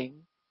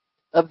testing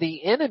of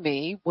the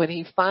enemy when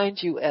he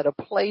finds you at a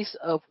place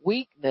of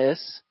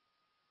weakness,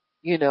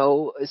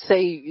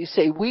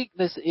 say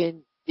weakness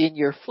in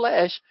your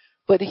flesh,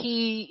 but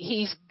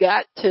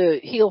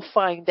he'll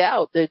find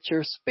out that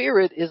your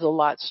spirit is a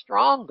lot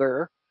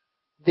stronger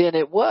than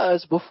it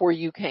was before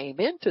you came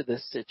into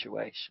this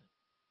situation.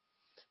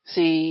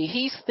 See,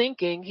 he's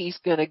thinking he's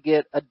going to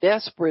get a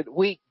desperate,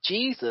 weak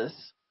Jesus,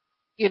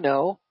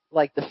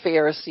 like the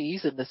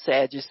Pharisees and the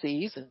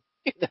Sadducees, and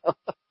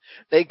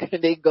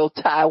they go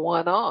tie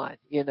one on.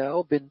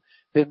 Been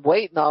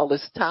waiting all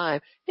this time.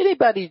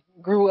 Anybody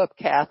grew up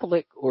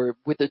Catholic or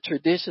with the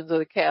traditions of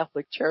the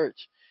Catholic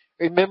Church?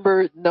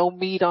 Remember no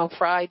meat on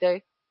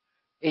Friday,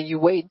 and you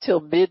wait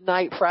until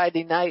midnight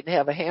Friday night and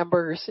have a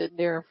hamburger sitting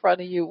there in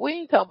front of you? We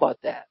ain't talking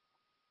about that.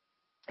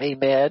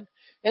 Amen.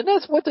 And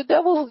that's what the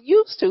devil's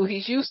used to.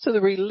 He's used to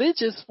the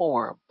religious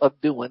form of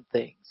doing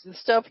things and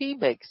stuff he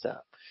makes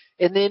up.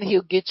 And then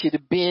he'll get you to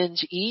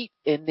binge eat,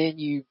 and then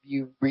you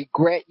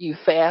regret you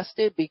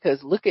fasted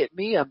because look at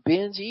me, I'm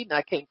binge eating,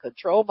 I can't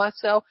control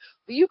myself.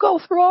 But you go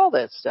through all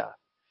that stuff.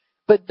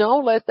 But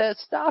don't let that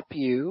stop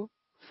you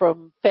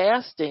from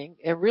fasting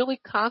and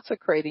really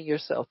consecrating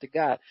yourself to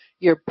God.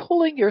 You're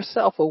pulling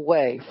yourself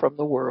away from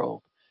the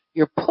world.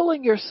 You're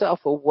pulling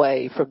yourself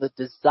away from the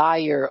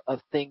desire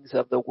of things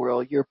of the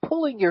world. You're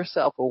pulling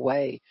yourself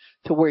away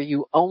to where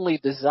you only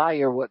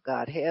desire what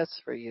God has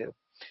for you.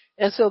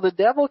 And so the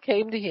devil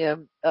came to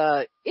him,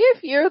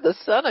 if you're the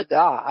Son of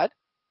God,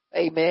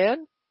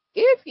 amen,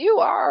 if you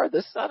are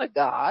the Son of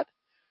God.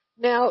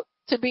 Now,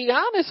 to be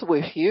honest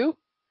with you,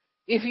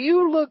 if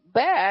you look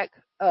back,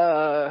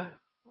 let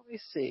me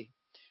see,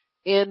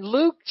 in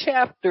Luke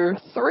chapter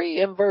 3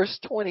 and verse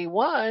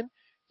 21,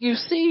 you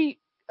see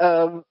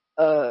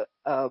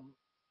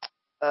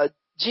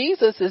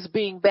Jesus is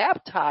being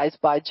baptized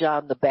by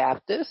John the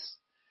Baptist.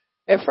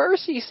 At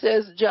first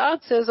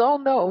John says, oh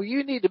no,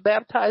 you need to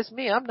baptize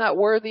me. I'm not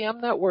worthy.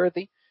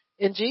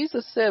 And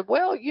Jesus said,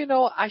 well,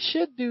 I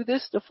should do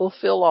this to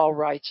fulfill all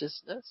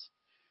righteousness.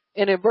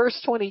 And in verse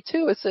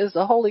 22, it says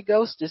the Holy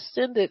Ghost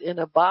descended in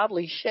a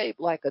bodily shape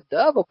like a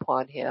dove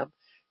upon him.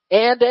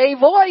 And a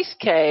voice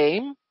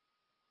came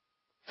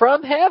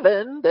from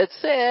heaven that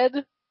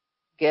said,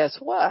 guess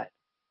what?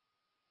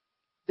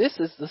 This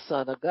is the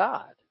Son of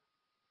God.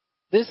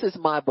 This is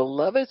my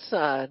beloved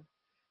Son.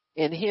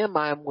 In him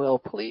I am well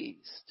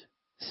pleased.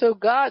 So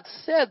God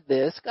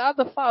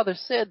the Father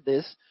said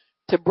this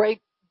to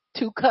break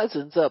two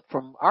cousins up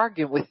from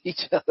arguing with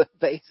each other,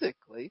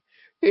 basically.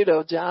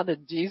 John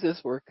and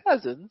Jesus were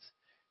cousins.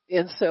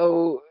 And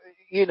so,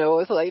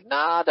 it's like,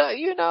 I'm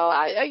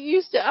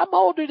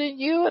older than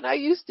you and I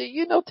used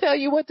to, tell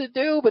you what to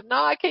do, but no,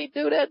 I can't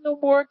do that no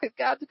more because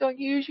God's going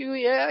to use you.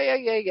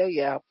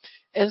 Yeah.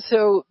 And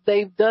so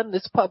they've done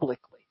this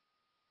publicly.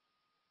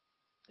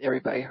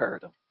 Everybody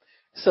heard them.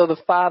 So the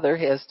Father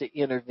has to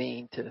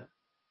intervene to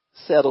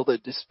settle the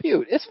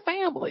dispute. It's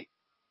family.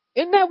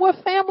 Isn't that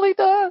what family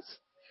does?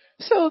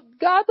 So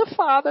God the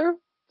Father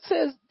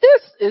says,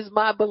 this is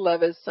my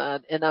beloved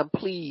Son, and I'm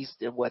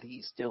pleased in what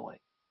he's doing.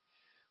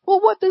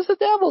 Well, what does the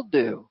devil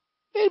do?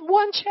 In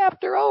one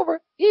chapter over,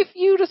 if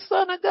you the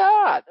Son of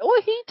God.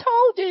 Well, he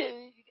told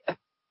you.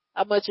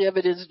 How much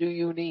evidence do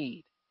you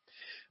need?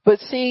 But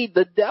see,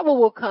 the devil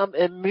will come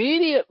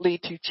immediately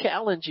to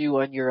challenge you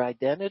on your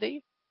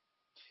identity.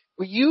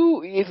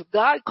 If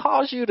God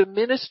calls you to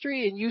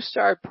ministry and you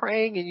start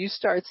praying and you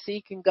start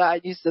seeking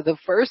God, you say the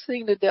first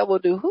thing the devil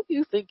do, who do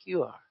you think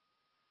you are?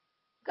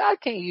 God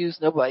can't use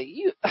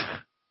nobody.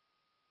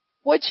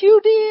 What you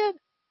did?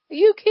 Are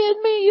you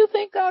kidding me? You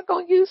think God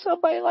gonna use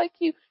somebody like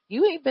you?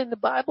 You ain't been to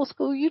Bible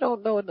school. You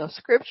don't know enough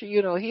scripture.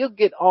 You know, he'll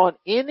get on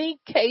any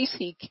case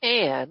he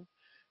can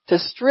to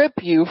strip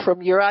you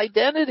from your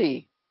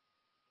identity.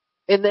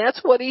 And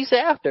that's what he's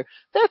after.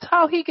 That's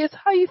how he gets,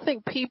 how you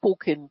think people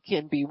can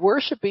be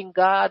worshiping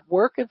God,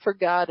 working for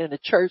God in a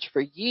church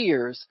for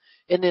years,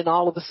 and then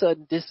all of a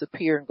sudden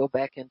disappear and go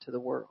back into the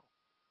world?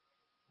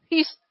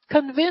 He's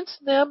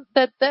convinced them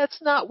that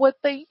that's not what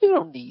you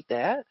don't need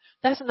that.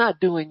 That's not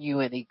doing you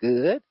any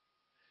good.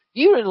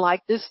 You didn't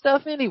like this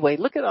stuff anyway.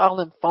 Look at all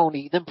them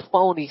phonies,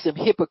 them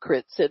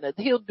hypocrites, and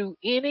he'll do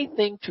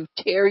anything to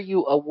tear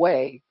you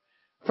away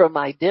from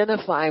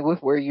identifying with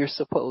where you're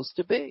supposed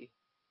to be.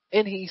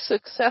 And he's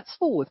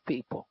successful with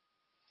people.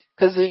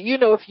 Because, you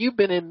know, if you've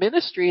been in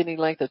ministry any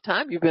length of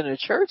time, you've been in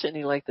church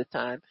any length of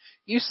time,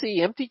 you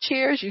see empty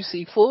chairs, you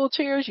see full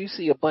chairs, you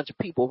see a bunch of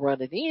people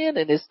running in,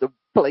 and it's the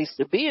place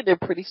to be, and then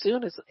pretty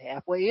soon it's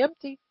halfway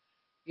empty.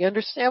 You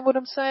understand what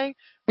I'm saying?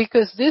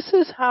 Because this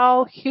is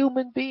how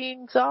human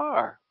beings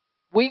are.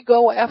 We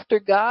go after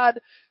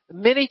God.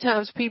 Many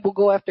times people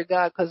go after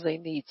God because they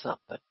need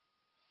something.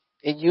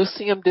 And you'll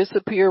see them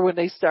disappear when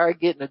they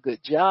start getting a good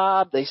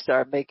job. They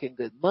start making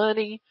good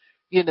money.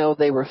 You know,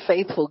 they were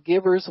faithful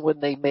givers when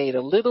they made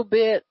a little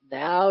bit.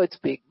 Now it's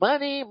big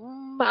money.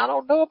 I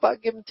don't know if I'll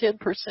give them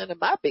 10% of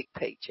my big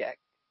paycheck.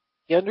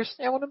 You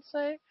understand what I'm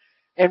saying?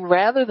 And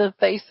rather than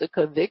face the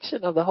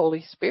conviction of the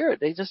Holy Spirit,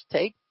 they just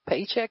take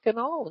paycheck and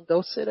all and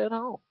go sit at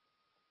home.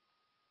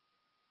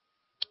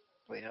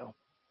 Well,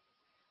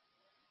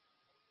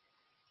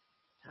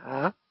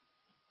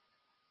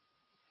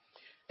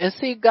 and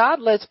see,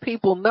 God lets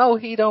people know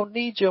he don't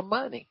need your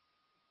money.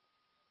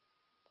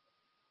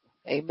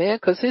 Amen.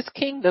 Because his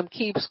kingdom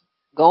keeps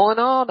going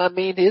on. I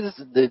mean,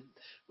 the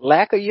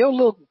lack of your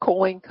little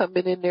coin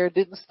coming in there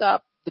didn't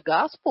stop the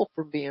gospel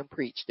from being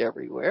preached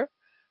everywhere.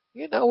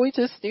 You know, we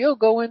just still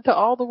go into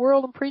all the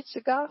world and preach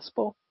the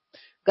gospel.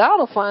 God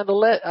will find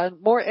a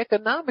more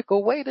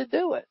economical way to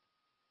do it.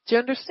 Do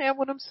you understand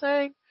what I'm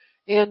saying?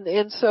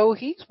 And so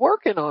he's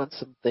working on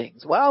some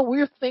things. While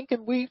we're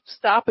thinking we're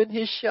stopping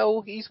his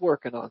show, he's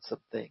working on some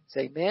things.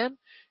 Amen?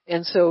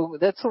 And so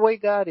that's the way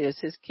God is.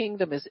 His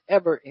kingdom is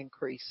ever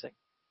increasing.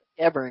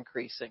 Ever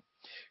increasing.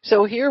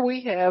 So here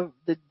we have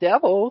the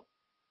devil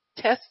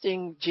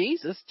testing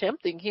Jesus,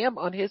 tempting him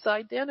on his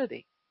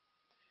identity.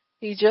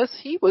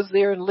 He was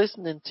there and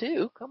listening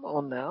too. Come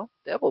on now.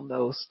 Devil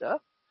knows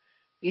stuff.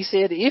 He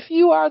said, if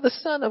you are the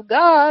Son of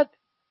God,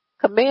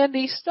 command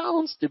these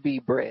stones to be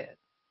bread.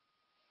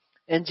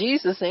 And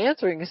Jesus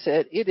answering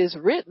said, it is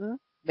written,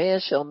 man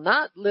shall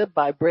not live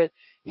by bread.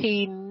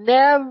 He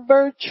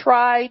never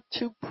tried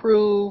to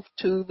prove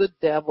to the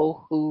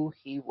devil who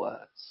he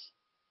was.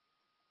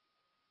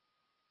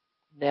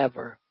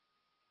 Never.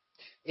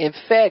 In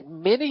fact,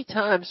 many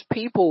times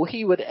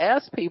he would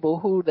ask people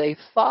who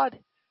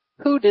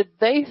did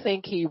they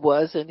think he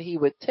was, and he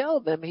would tell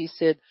them, he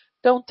said,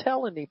 don't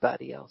tell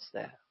anybody else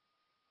that.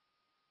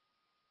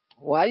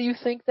 Why do you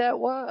think that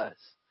was?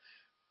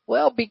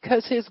 Well,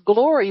 because his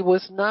glory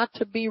was not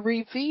to be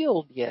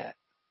revealed yet.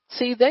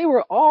 See, they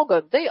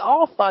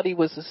all thought he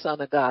was the Son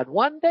of God.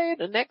 One day,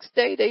 the next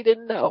day, they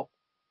didn't know.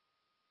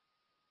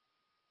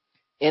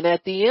 And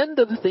at the end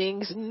of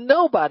things,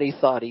 nobody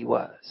thought he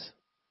was.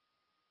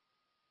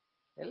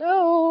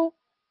 Hello?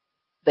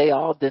 They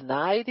all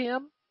denied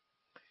him.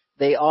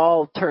 They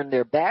all turned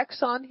their backs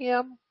on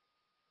him.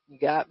 You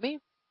got me?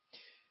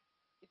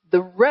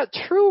 The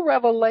true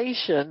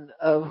revelation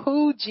of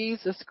who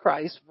Jesus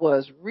Christ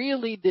was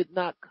really did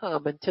not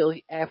come until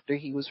after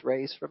he was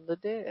raised from the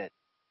dead.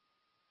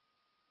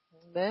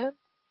 Amen?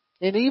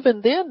 And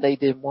even then they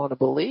didn't want to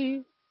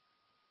believe.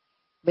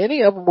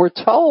 Many of them were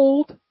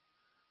told.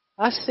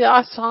 I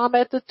saw him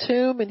at the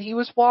tomb and he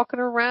was walking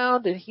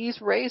around and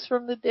he's raised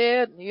from the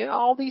dead. And you know,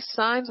 all these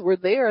signs were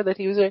there that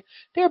he was there.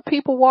 There are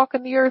people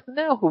walking the earth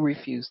now who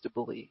refuse to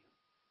believe.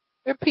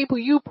 There are people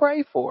you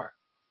pray for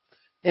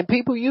and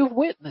people you've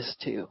witnessed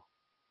to.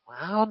 Well,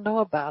 I don't know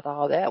about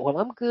all that. Well,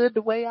 I'm good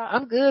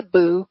I'm good,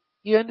 boo.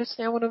 You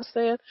understand what I'm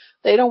saying?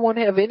 They don't want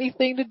to have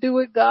anything to do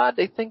with God.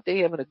 They think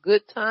they're having a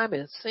good time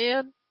in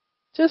sin.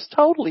 Just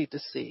totally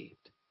deceived.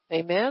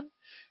 Amen?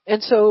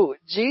 And so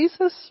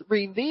Jesus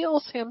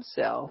reveals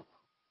himself.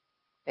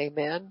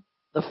 Amen?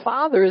 The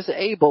Father is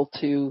able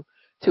to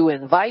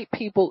invite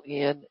people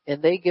in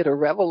and they get a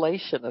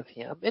revelation of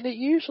him. And it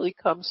usually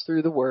comes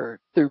through the word,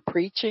 through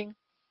preaching.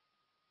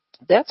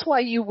 That's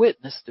why you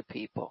witness to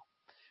people.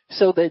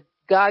 So that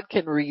God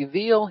can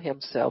reveal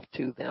himself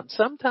to them.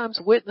 Sometimes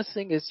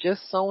witnessing is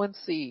just sowing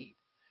seed.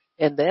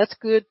 And that's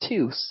good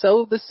too.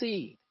 Sow the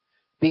seed.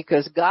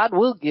 Because God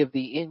will give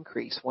the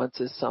increase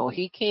once it's sown.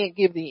 He can't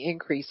give the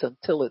increase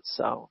until it's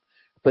sown.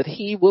 But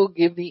he will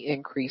give the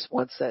increase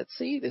once that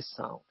seed is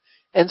sown.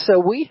 And so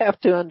we have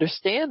to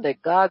understand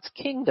that God's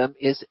kingdom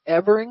is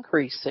ever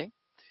increasing.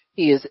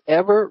 He is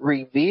ever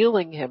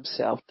revealing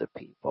himself to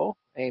people.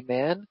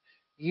 Amen.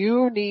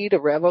 You need a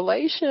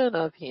revelation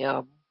of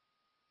him.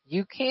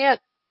 You can't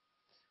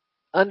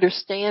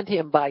understand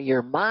him by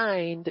your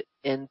mind.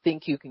 and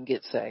think you can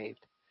get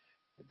saved.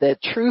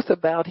 That truth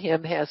about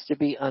him has to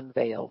be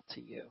unveiled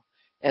to you.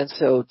 And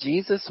so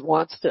Jesus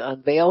wants to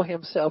unveil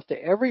himself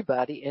to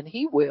everybody, and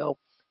he will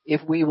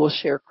if we will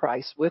share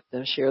Christ with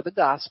them, share the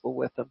gospel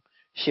with them,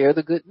 share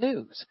the good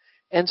news.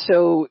 And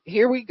so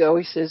here we go.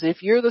 He says,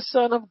 if you're the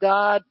Son of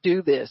God,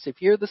 do this.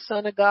 If you're the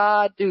Son of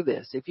God, do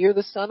this. If you're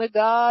the Son of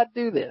God,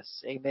 do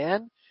this.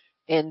 Amen.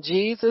 And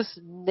Jesus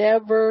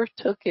never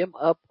took him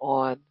up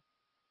on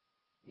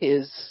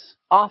his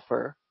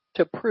offer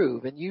to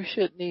prove, and you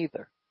shouldn't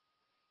either.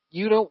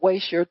 You don't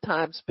waste your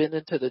time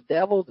spending to the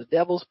devil, the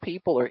devil's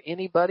people, or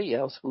anybody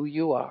else who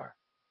you are.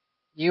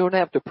 You don't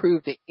have to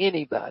prove to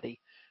anybody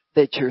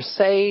that you're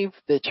saved,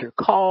 that you're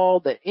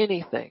called, that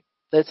anything.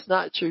 That's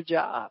not your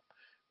job.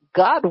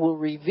 God will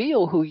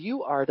reveal who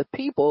you are to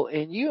people,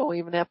 and you don't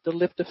even have to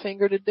lift a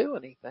finger to do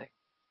anything.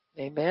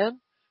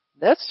 Amen?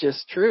 That's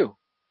just true.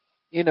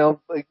 You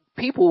know,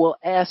 people will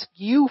ask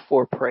you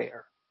for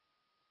prayer,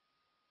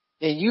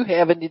 and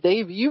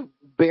you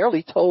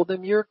barely told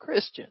them you're a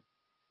Christian,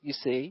 you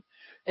see.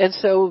 And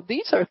so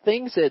these are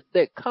things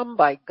that come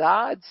by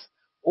God's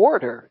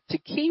order to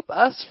keep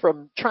us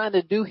from trying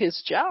to do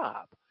his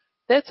job.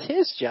 That's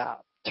his job,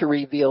 to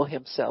reveal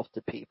himself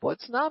to people.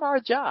 It's not our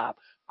job.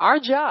 Our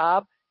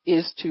job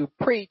is to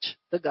preach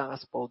the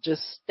gospel.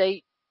 Just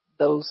state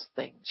those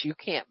things. You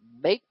can't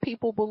make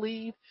people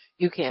believe.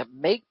 You can't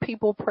make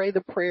people pray the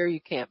prayer.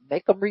 You can't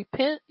make them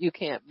repent. You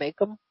can't make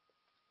them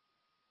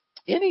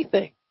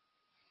anything.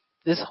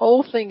 This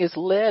whole thing is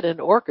led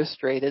and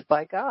orchestrated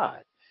by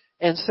God.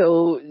 And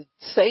so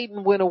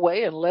Satan went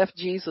away and left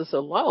Jesus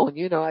alone.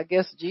 You know, I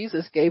guess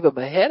Jesus gave him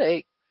a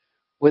headache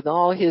with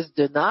all his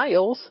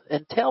denials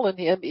and telling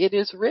him it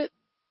is written.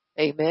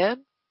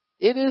 Amen?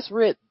 It is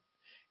written.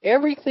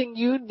 Everything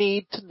you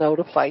need to know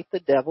to fight the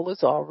devil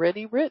is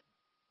already written.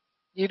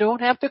 You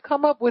don't have to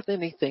come up with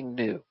anything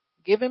new.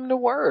 Give him the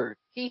word.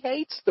 He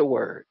hates the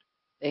word.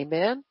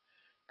 Amen?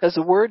 Because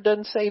the word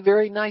doesn't say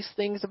very nice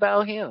things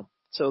about him.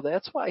 So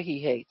that's why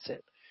he hates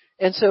it.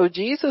 And so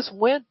Jesus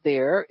went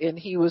there and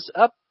he was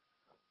up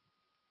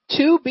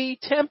to be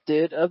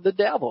tempted of the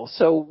devil.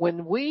 So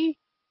when we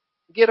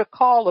get a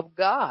call of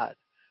God,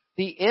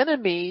 the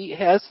enemy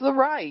has the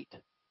right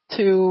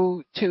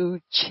to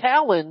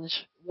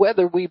challenge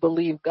whether we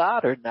believe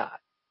God or not.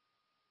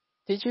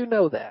 Did you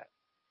know that?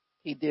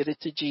 He did it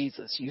to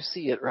Jesus. You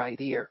see it right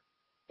here.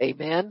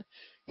 Amen.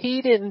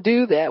 He didn't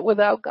do that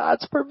without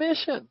God's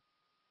permission.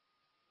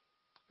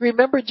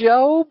 Remember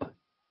Job?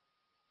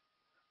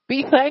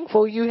 Be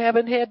thankful you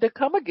haven't had to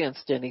come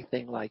against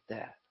anything like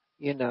that.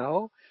 You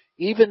know,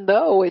 even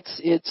though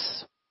it's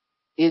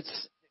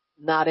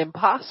not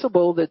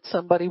impossible that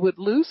somebody would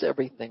lose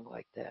everything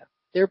like that.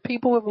 There are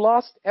people who have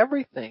lost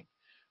everything.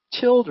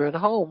 Children,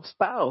 home,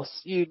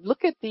 spouse. You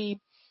look at the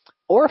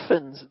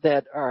orphans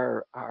that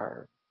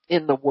are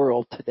in the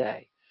world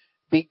today,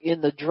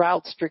 in the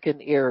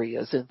drought-stricken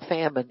areas, in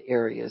famine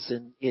areas,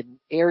 in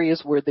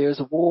areas where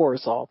there's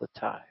wars all the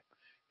time.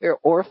 There are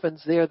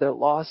orphans there that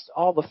lost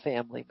all the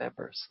family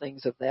members,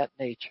 things of that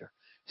nature.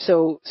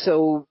 So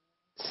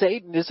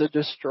Satan is a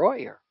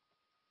destroyer.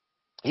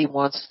 He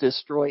wants to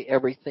destroy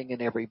everything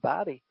and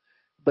everybody.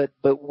 But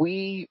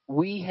we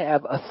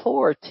have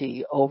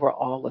authority over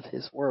all of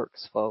his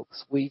works,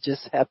 folks. We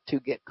just have to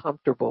get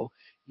comfortable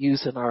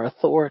using our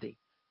authority.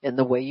 And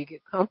the way you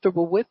get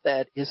comfortable with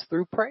that is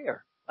through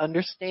prayer.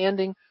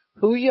 Understanding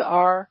who you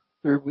are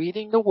through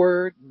reading the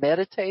word,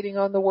 meditating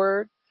on the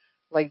word.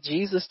 Like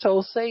Jesus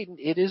told Satan,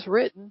 it is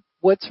written.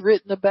 What's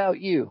written about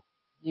you?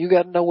 You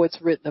got to know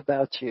what's written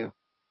about you.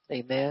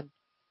 Amen.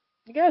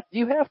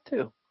 You have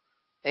to.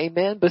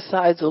 Amen.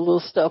 Besides a little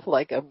stuff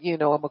like I'm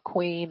a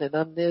queen and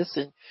I'm this,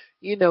 and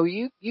you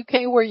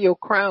can't wear your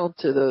crown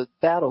to the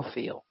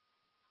battlefield.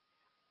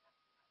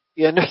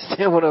 You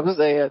understand what I'm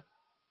saying?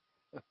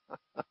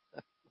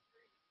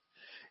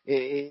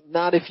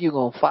 Not if you're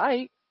gonna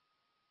fight,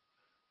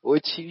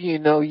 which you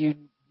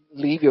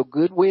leave your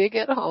good wig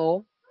at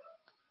home.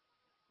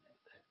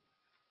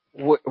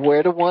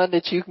 Wear the one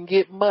that you can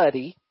get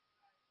muddy.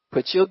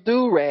 Put your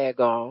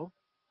do-rag on.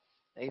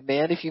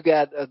 Amen. If you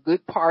got a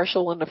good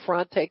partial in the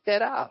front, take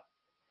that out.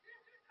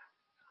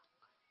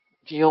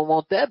 You don't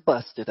want that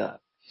busted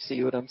up. You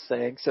see what I'm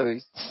saying? So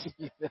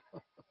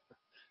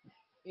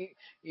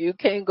you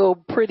can't go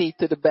pretty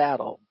to the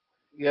battle.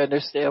 You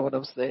understand what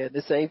I'm saying?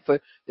 This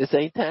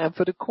ain't time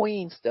for the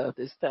queen stuff.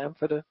 It's time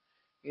for the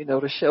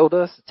to show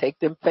us, take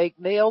them fake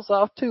nails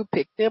off too,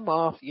 pick them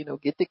off,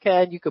 get the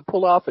kind you can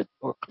pull off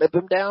or clip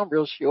them down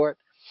real short.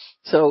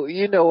 So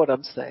you know what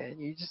I'm saying.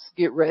 You just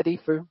get ready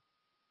for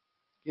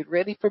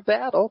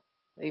battle.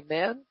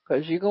 Amen.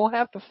 Because you're going to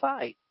have to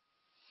fight.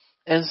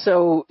 And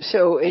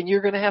and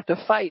you're going to have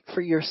to fight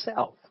for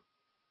yourself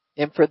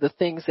and for the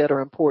things that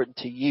are important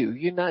to you.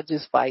 You're not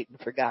just fighting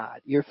for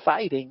God. You're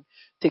fighting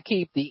to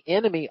keep the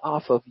enemy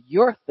off of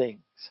your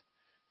things,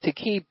 to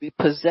keep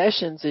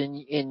possessions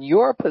in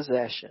your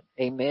possession.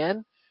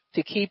 Amen.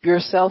 To keep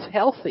yourself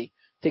healthy,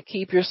 to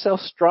keep yourself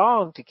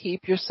strong, to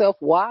keep yourself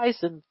wise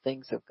in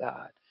things of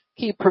God.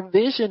 keep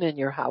provision in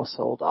your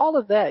household. All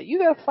of that. You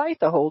got to fight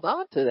to hold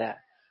on to that.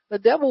 The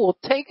devil will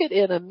take it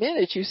in a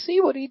minute. You see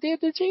what he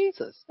did to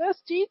Jesus.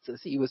 That's Jesus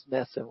he was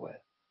messing with.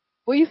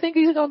 What do you think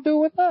he's going to do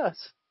with us?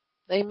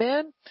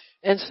 Amen?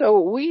 And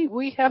so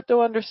we have to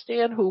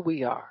understand who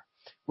we are.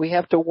 We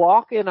have to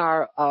walk in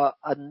our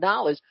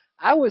knowledge.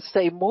 I would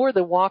say more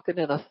than walking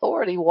in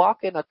authority, walk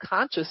in a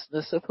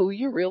consciousness of who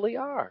you really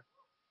are.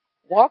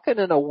 Walk in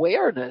an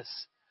awareness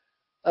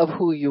of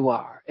who you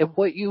are and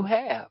what you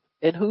have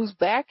and who's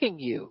backing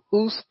you,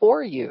 who's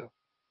for you.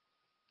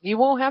 You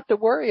won't have to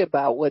worry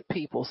about what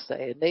people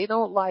say and they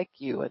don't like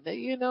you and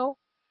you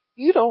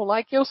don't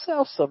like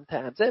yourself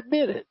sometimes.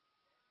 Admit it.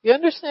 You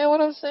understand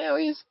what I'm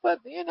saying? But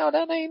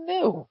that ain't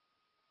new.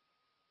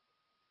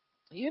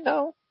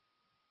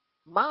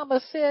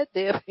 Mama said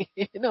that,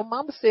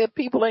 Mama said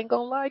people ain't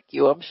gonna like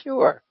you, I'm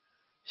sure.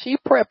 She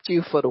prepped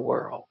you for the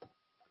world.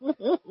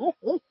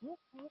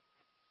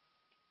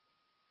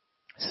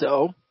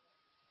 So,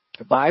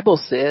 the Bible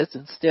says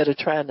instead of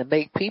trying to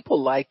make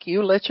people like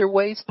you, let your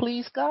ways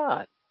please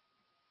God.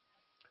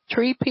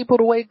 Treat people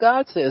the way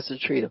God says to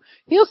treat them.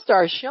 He'll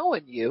start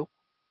showing you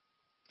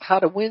how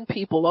to win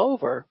people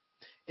over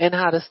and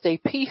how to stay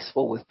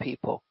peaceful with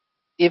people.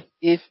 If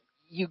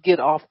you get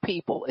off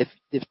people,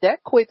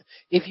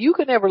 if you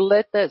can ever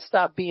let that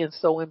stop being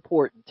so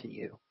important to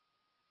you.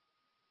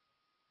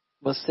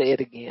 Let's say it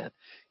again.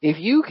 If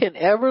you can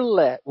ever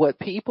let what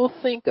people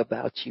think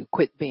about you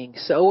quit being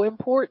so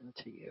important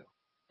to you,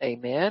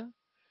 amen,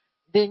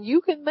 then you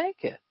can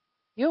make it.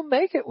 You'll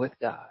make it with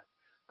God.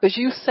 Because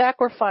you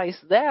sacrifice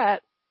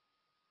that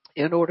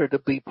in order to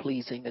be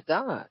pleasing to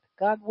God.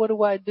 God, what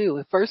do I do?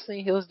 The first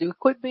thing he'll do,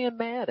 quit being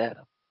mad at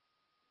him.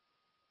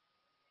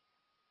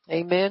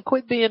 Amen.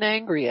 Quit being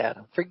angry at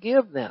them.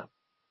 Forgive them.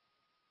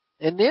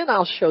 And then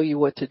I'll show you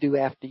what to do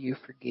after you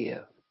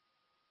forgive.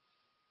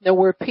 Now,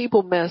 where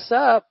people mess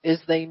up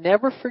is they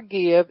never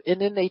forgive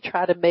and then they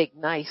try to make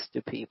nice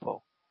to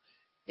people.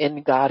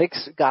 And God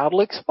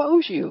will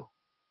expose you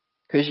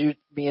because you're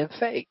being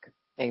fake.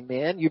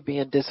 Amen. You're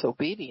being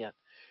disobedient.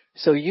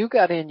 So you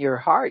got in your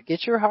heart,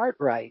 get your heart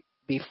right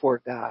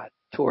before God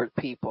toward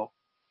people.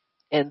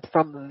 And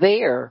from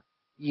there,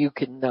 you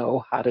can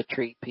know how to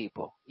treat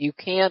people. You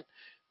can't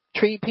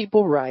treat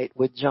people right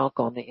with junk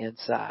on the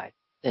inside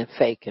and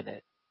faking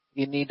it.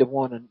 You need to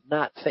want to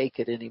not fake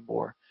it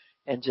anymore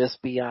and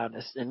just be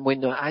honest. And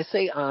when I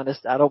say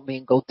honest, I don't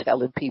mean go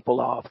telling people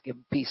off, give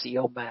them a piece of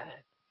your mind.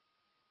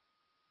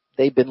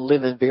 They've been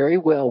living very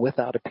well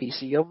without a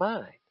piece of your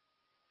mind.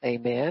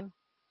 Amen.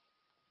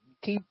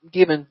 Keep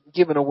giving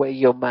away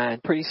your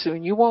mind. Pretty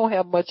soon you won't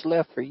have much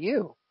left for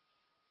you.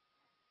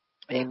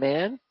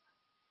 Amen.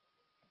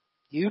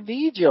 You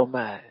need your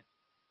mind.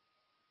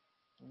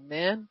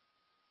 Amen.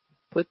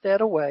 Put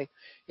that away.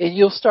 And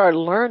you'll start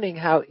learning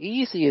how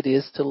easy it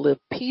is to live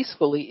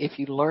peacefully if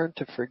you learn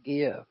to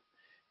forgive.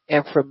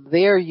 And from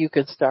there you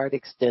can start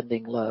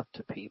extending love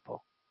to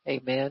people.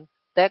 Amen.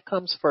 That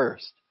comes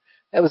first.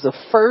 That was the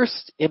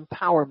first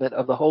empowerment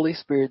of the Holy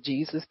Spirit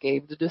Jesus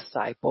gave the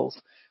disciples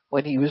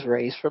when he was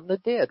raised from the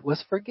dead,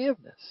 was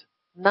forgiveness.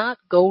 Not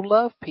go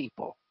love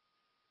people.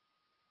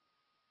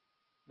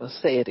 Let's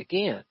say it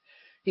again.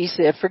 He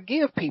said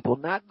forgive people,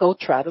 not go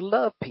try to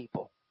love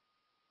people.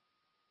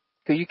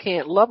 Because you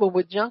can't love them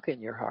with junk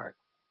in your heart.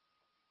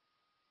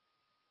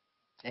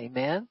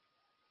 Amen.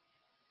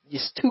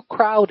 It's too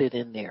crowded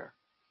in there.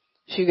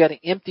 So you got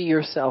to empty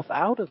yourself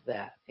out of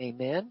that.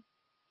 Amen.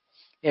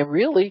 And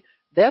really,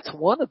 that's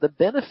one of the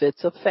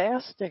benefits of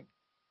fasting,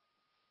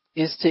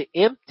 is to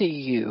empty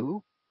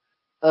you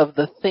of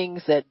the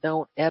things that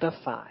don't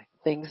edify,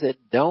 things that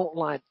don't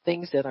like,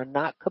 things that are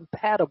not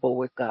compatible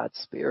with God's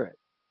Spirit.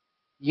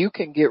 You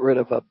can get rid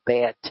of a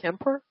bad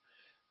temper,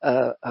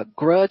 a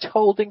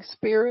grudge-holding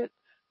spirit,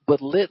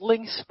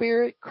 belittling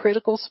spirit,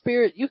 critical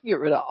spirit. You can get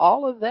rid of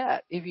all of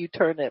that if you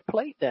turn that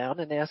plate down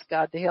and ask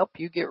God to help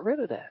you get rid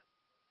of that.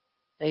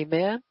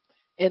 Amen.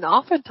 And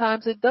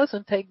oftentimes it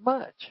doesn't take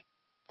much.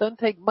 It doesn't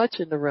take much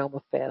in the realm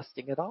of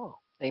fasting at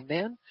all.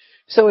 Amen.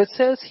 So it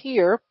says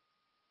here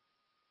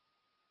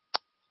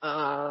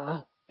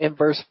in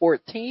verse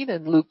 14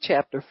 in Luke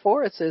chapter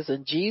 4, it says,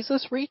 and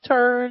Jesus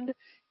returned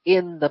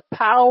in the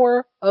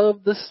power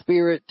of the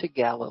Spirit to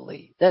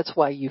Galilee. That's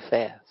why you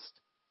fast.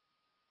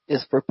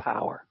 Is for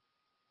power.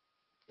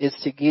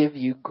 It's to give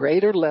you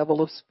greater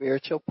level of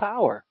spiritual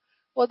power.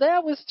 Well,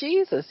 that was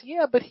Jesus.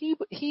 Yeah, but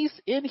he's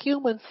in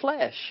human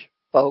flesh,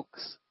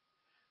 folks.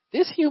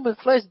 This human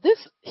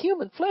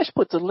flesh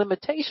puts a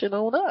limitation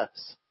on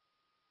us.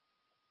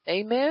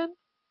 Amen.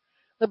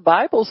 The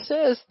Bible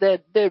says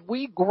that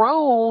we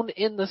groan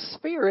in the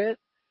spirit,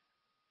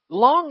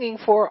 longing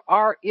for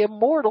our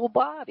immortal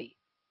body.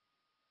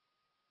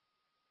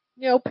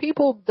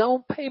 People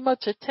don't pay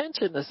much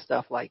attention to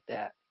stuff like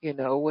that.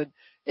 When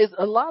it's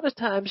a lot of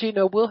times,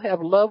 we'll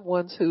have loved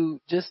ones who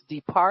just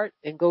depart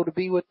and go to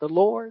be with the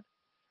Lord.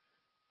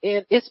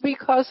 And it's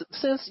because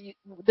since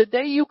the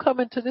day you come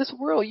into this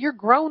world, you're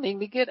groaning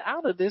to get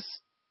out of this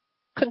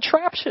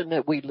contraption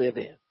that we live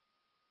in.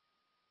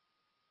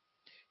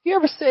 You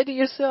ever say to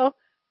yourself,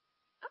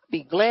 I've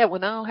be glad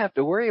when I don't have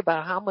to worry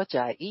about how much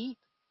I eat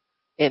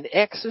and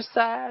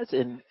exercise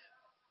and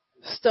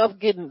stuff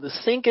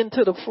sinking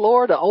to the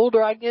floor. The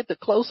older I get, the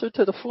closer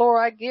to the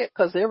floor I get,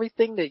 because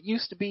everything that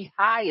used to be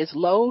high is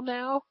low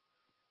now.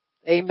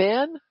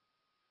 Amen.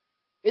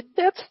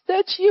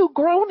 That's you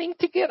groaning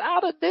to get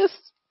out of this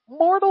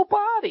mortal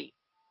body.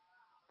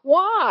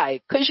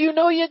 Why? Because you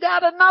know you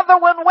got another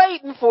one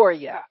waiting for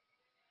you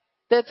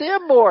that's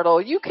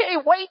immortal. You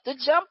can't wait to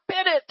jump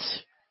in it.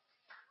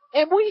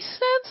 And we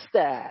sense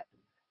that.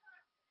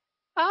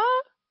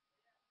 Huh?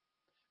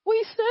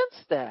 We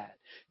sense that.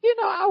 You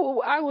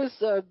know, I was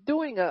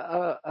doing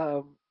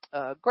a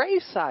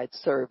graveside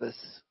service,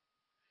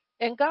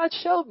 and God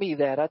showed me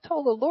that. I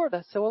told the Lord,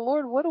 I said, well,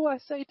 Lord, what do I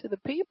say to the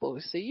people?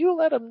 He said, you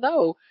let them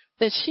know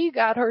that she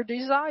got her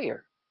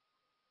desire.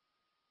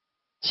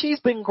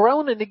 She's been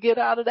groaning to get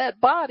out of that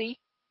body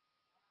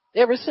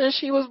ever since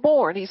she was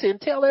born. He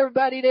said, tell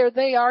everybody there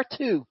they are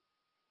too.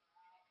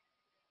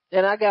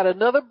 And I got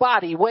another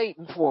body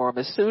waiting for them.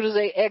 As soon as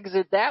they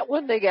exit that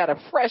one, they got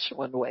a fresh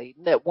one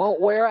waiting that won't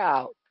wear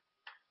out.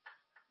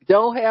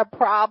 Don't have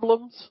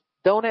problems.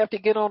 Don't have to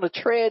get on a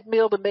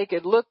treadmill to make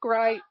it look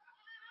right.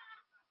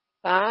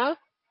 Huh?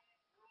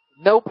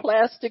 No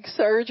plastic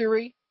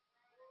surgery.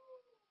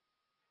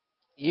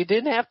 You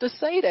didn't have to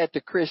say that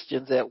to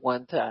Christians at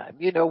one time.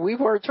 You know, we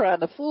weren't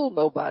trying to fool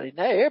nobody.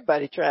 Now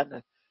everybody trying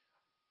to.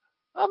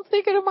 I'm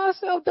thinking to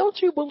myself, don't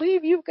you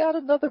believe you've got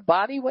another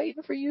body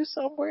waiting for you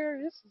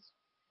somewhere?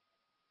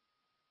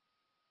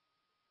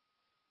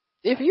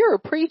 If you're a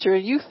preacher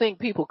and you think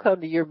people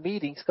come to your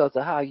meetings because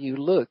of how you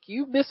look,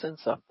 you're missing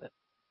something.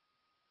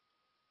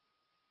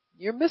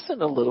 You're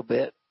missing a little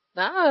bit.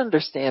 Now, I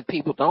understand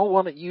people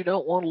you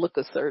don't want to look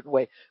a certain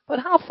way, but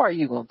how far are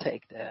you going to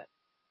take that?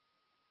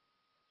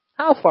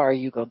 How far are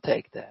you going to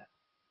take that?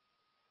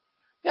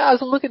 Yeah, I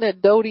was looking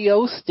at Dodie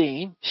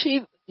Osteen.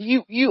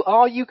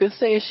 All you can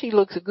say is she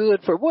looks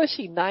good for, what is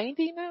she,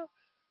 90 now?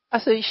 I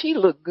said, she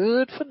looked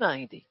good for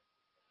 90.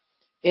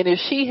 And if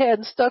she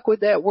hadn't stuck with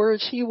that word,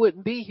 she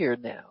wouldn't be here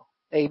now.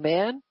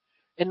 Amen.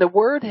 And the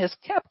word has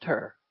kept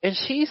her. And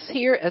she's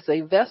here as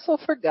a vessel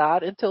for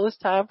God until it's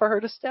time for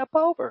her to step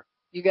over.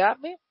 You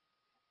got me?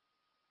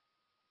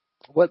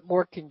 What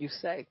more can you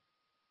say?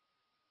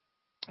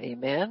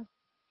 Amen.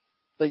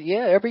 But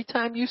yeah, every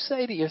time you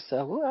say to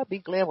yourself, well, I'll be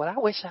glad when I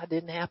wish I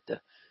didn't have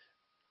to,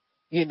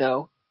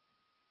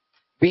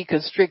 be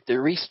constricted,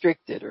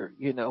 restricted, or,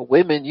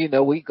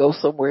 women, we go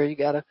somewhere, you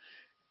got to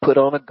put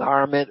on a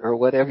garment or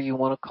whatever you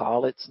want to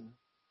call it. And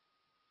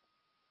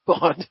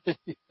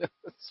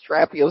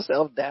strap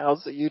yourself down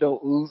so you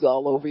don't ooze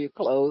all over your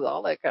clothes,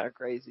 all that kind of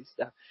crazy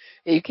stuff.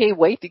 And you can't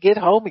wait to get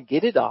home and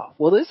get it off.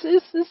 Well, this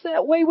is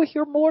that way with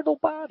your mortal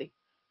body.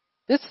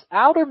 This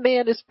outer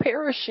man is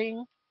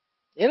perishing.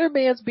 Inner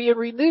man's being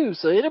renewed.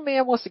 So inner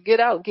man wants to get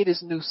out and get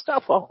his new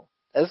stuff on.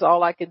 That's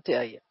all I can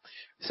tell you.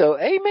 So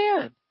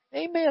amen.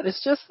 Amen.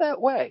 It's just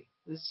that way.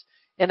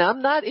 And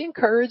I'm not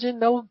encouraging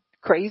no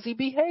crazy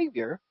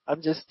behavior.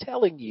 I'm just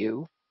telling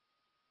you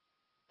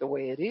the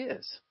way it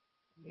is.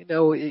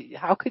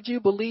 How could you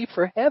believe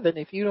for heaven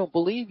if you don't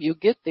believe you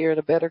get there in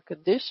a better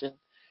condition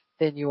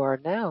than you are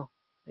now?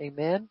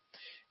 Amen.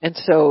 And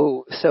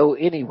so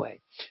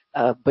anyway,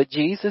 but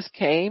Jesus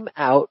came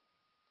out.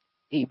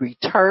 He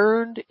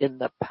returned in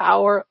the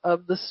power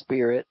of the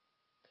Spirit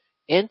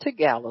into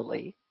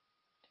Galilee,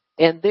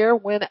 and there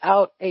went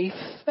out a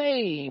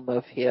fame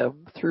of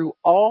him through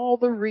all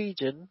the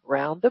region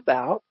round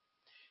about,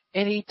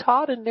 and he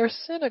taught in their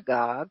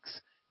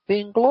synagogues,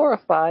 being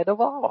glorified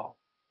of all.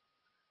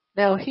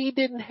 Now, he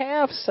didn't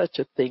have such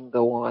a thing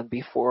go on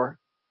before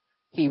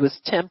he was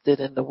tempted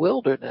in the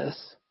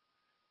wilderness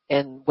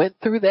and went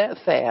through that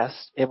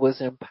fast and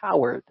was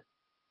empowered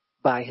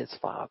by his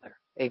Father.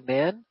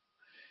 Amen.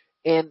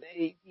 And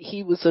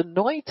he was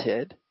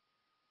anointed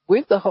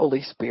with the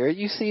Holy Spirit.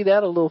 You see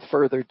that a little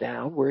further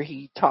down where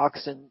he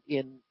talks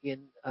in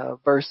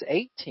verse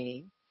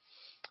 18.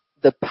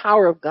 The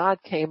power of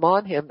God came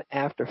on him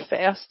after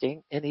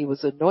fasting, and he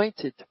was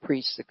anointed to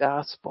preach the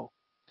gospel.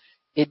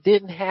 It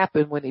didn't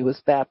happen when he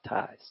was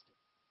baptized.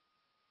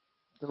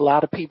 A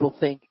lot of people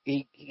think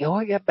he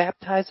got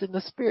baptized in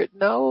the Spirit.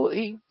 No,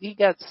 he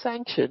got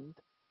sanctioned.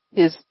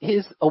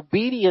 His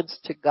obedience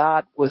to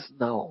God was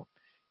known.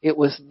 It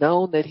was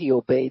known that he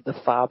obeyed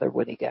the Father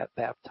when he got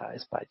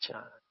baptized by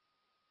John.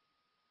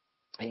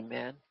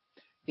 Amen.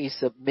 He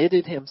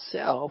submitted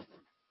himself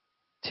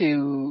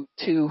to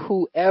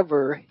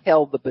whoever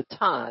held the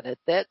baton. At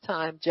that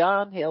time,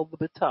 John held the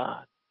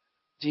baton.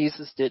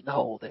 Jesus didn't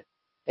hold it.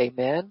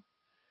 Amen.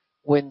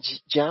 When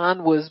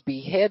John was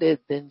beheaded,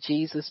 then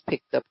Jesus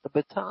picked up the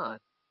baton.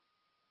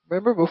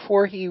 Remember,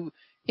 before he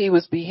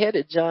was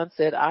beheaded, John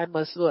said, I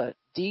must what?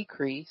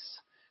 Decrease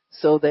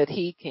so that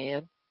he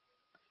can.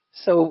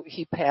 So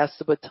he passed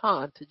the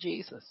baton to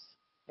Jesus.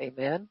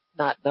 Amen.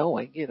 Not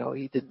knowing, he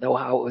didn't know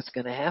how it was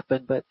going to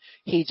happen, but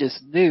he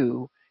just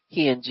knew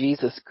he and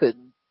Jesus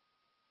couldn't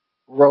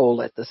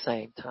roll at the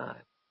same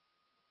time.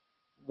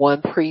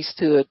 One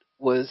priesthood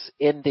was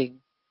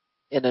ending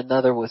and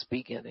another was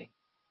beginning.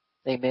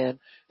 Amen.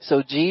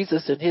 So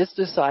Jesus and his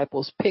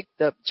disciples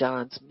picked up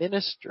John's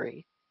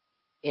ministry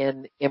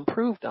and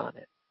improved on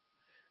it.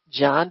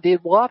 John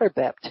did water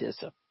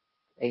baptism.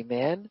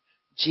 Amen.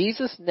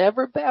 Jesus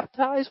never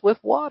baptized with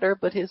water,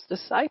 but his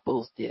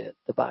disciples did,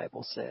 the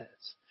Bible says.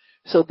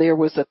 So there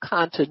was a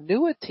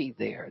continuity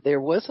there. There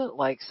wasn't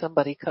like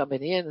somebody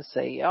coming in and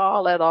say,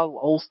 oh, that all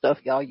old stuff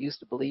y'all used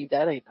to believe,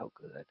 that ain't no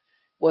good. It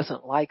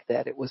wasn't like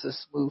that. It was a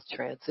smooth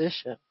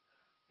transition.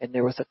 And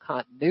there was a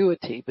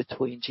continuity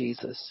between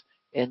Jesus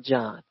and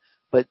John.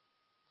 But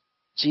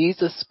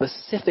Jesus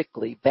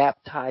specifically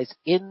baptized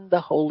in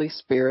the Holy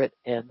Spirit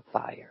and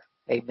fire.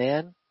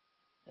 Amen.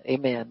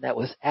 Amen. That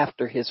was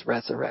after his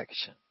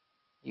resurrection.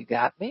 You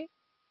got me?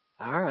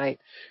 All right.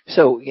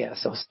 So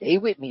stay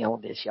with me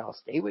on this, y'all.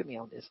 Stay with me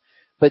on this.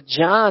 But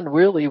John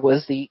really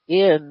was the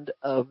end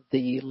of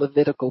the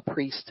Levitical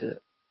priesthood.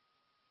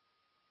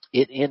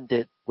 It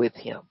ended with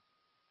him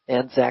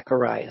and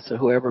Zacharias. So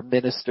whoever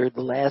ministered,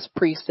 the last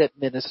priest that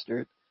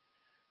ministered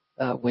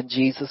when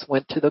Jesus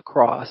went to the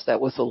cross,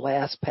 that was the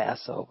last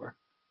Passover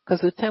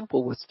because the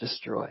temple was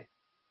destroyed.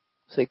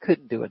 So they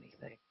couldn't do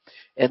anything.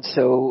 And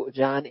so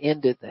John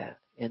ended that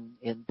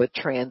but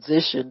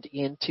transitioned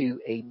into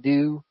a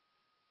new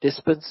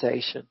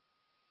dispensation,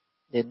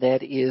 and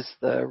that is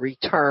the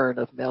return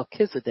of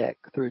Melchizedek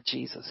through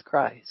Jesus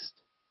Christ.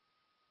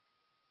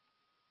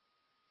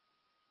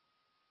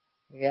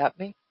 You got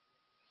me?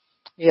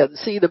 Yeah,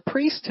 see, the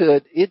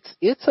priesthood, it's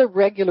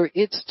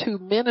to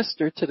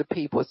minister to the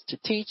people, it's to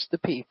teach the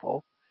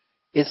people,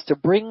 it's to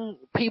bring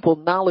people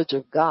knowledge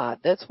of God.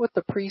 That's what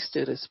the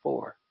priesthood is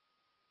for.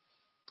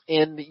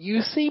 And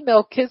you see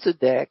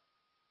Melchizedek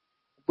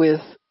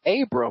with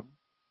Abram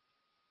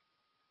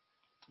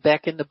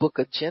back in the book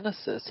of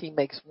Genesis. He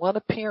makes one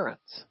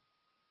appearance.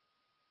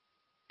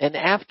 And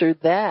after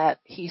that,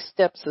 he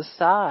steps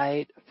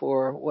aside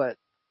for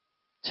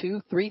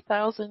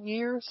 2,000-3,000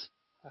 years?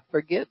 I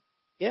forget.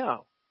 Yeah.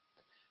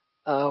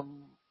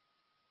 And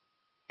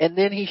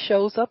then he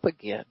shows up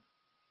again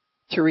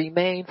to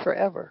remain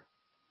forever.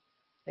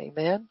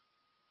 Amen.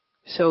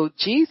 So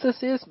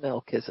Jesus is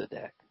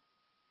Melchizedek.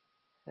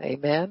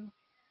 Amen.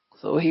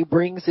 So he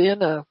brings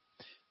in a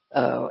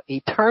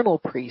eternal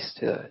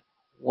priesthood,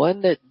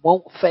 one that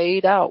won't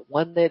fade out,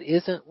 one that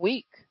isn't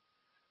weak.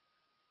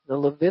 The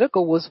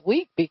Levitical was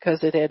weak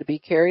because it had to be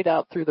carried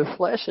out through the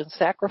flesh, and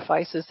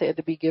sacrifices had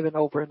to be given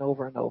over and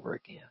over and over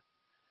again.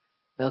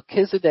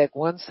 Melchizedek,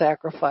 one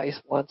sacrifice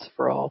once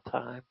for all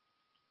time.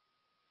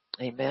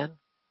 Amen.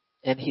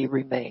 And he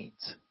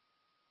remains.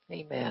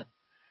 Amen.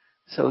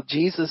 So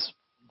Jesus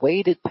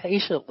waited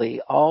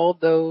patiently all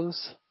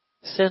those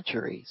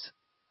centuries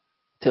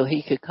till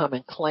he could come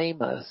and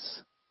claim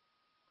us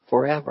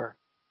forever.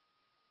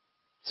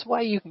 That's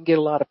why you can get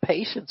a lot of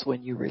patience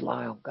when you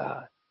rely on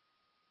God.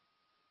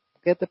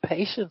 Get the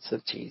patience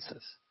of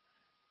Jesus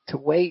to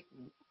wait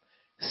and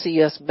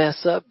see us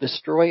mess up,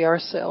 destroy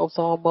ourselves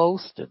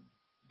almost, and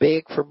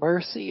beg for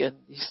mercy, and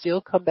you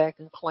still come back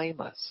and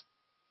claim us.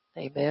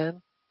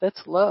 Amen.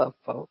 That's love,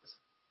 folks.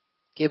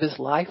 Give his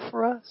life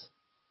for us.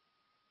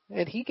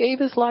 And he gave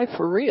his life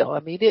for real. I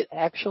mean, it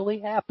actually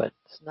happened.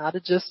 It's not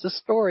just a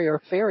story or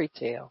a fairy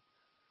tale.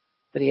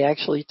 But he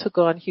actually took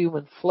on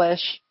human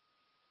flesh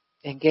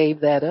and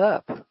gave that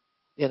up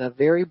in a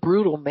very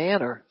brutal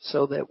manner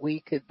so that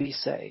we could be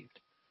saved.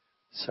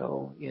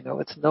 So,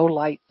 it's no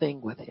light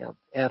thing with him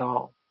at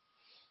all.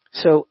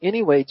 So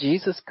anyway,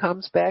 Jesus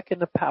comes back in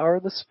the power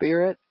of the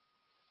Spirit.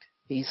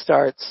 He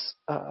starts,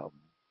 and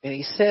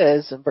he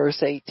says in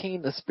verse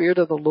 18, the Spirit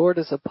of the Lord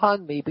is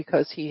upon me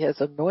because he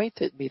has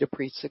anointed me to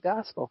preach the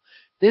gospel.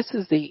 This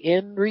is the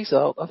end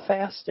result of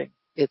fasting.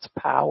 Its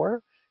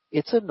power,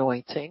 its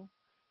anointing,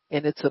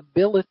 and its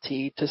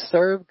ability to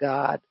serve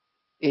God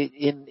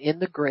in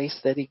the grace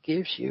that he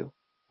gives you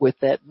with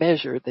that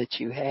measure that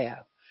you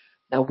have.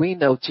 Now we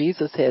know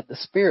Jesus had the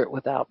Spirit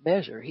without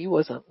measure. He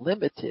wasn't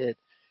limited.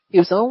 He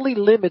was only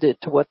limited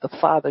to what the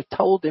Father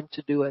told him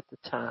to do at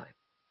the time.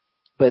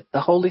 But the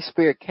Holy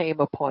Spirit came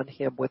upon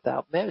him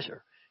without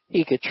measure.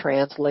 He could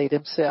translate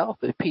himself.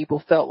 If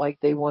people felt like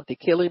they wanted to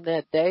kill him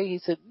that day, he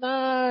said,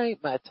 "Nah,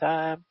 ain't my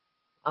time.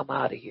 I'm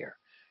out of here."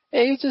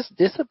 And he just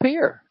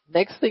disappeared.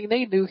 Next thing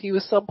they knew, he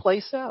was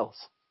someplace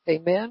else.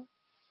 Amen.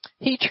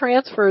 He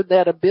transferred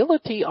that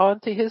ability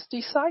onto his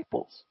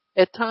disciples.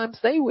 At times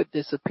they would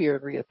disappear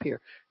and reappear.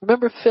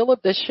 Remember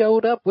Philip that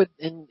showed up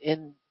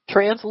and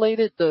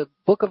translated the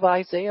book of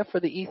Isaiah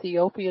for the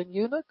Ethiopian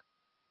eunuch?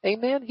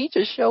 Amen. He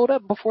just showed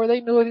up before they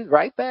knew it. He's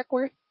right back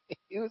where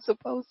he was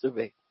supposed to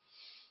be.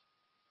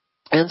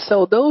 And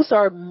so those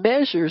are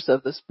measures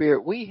of the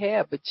Spirit we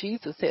have, but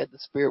Jesus had the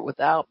Spirit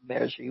without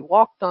measure. He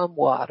walked on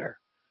water.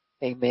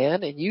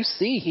 Amen. And you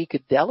see he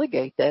could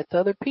delegate that to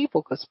other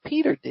people because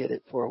Peter did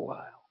it for a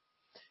while.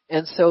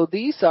 And so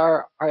these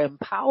are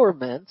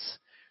empowerments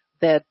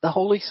that the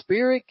Holy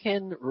Spirit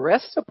can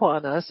rest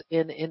upon us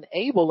and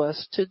enable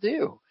us to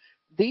do.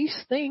 These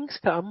things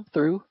come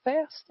through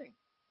fasting.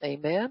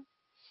 Amen.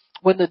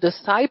 When the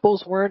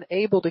disciples weren't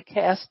able to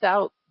cast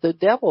out the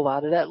devil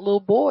out of that little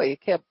boy,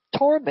 it kept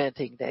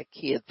tormenting that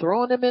kid,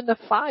 throwing him in the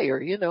fire,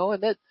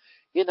 and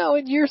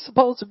And you're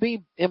supposed to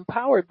be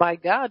empowered by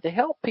God to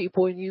help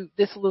people, and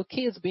this little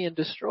kid's being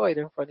destroyed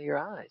in front of your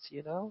eyes.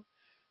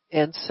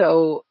 And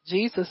so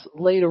Jesus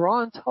later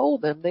on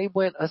told them, they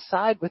went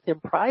aside with him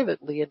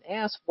privately and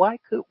asked, why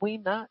could we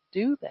not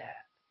do that?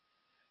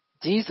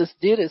 Jesus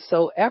did it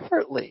so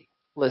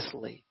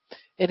effortlessly.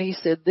 And he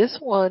said, this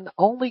one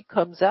only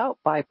comes out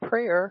by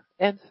prayer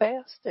and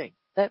fasting.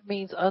 That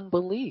means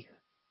unbelief.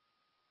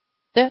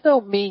 That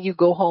don't mean you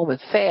go home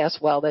and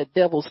fast while that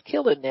devil's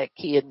killing that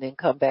kid and then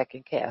come back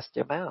and cast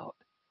him out.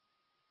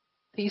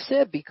 He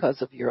said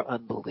because of your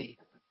unbelief.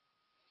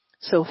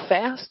 So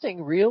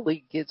fasting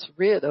really gets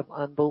rid of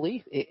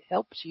unbelief. It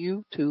helps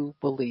you to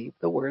believe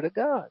the word of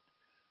God.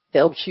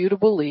 Helps you to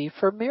believe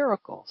for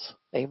miracles.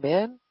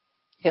 Amen.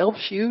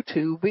 Helps you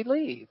to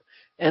believe.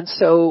 And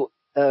so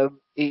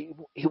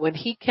when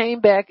he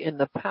came back in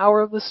the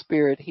power of the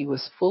Spirit, he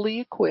was fully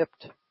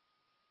equipped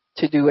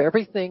to do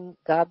everything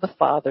God the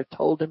Father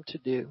told him to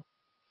do.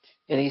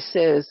 And he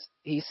says,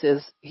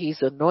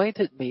 he's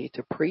anointed me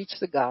to preach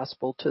the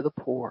gospel to the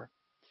poor.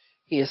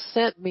 He has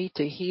sent me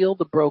to heal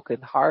the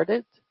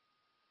brokenhearted,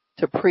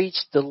 to preach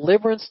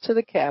deliverance to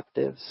the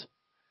captives,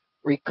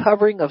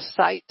 recovering of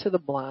sight to the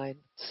blind,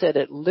 set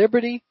at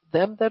liberty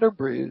them that are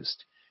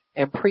bruised,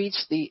 and preach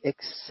the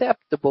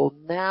acceptable.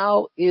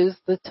 Now is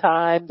the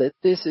time that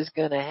this is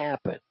going to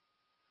happen.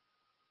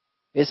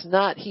 It's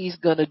not he's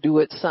going to do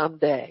it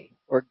someday.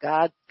 Or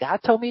God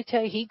told me to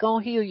tell you he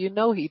going to heal you.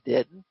 No, he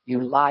didn't.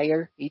 You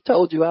liar. He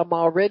told you I'm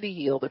already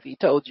healed if he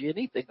told you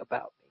anything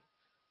about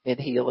me in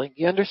healing.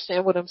 You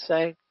understand what I'm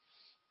saying?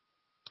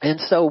 And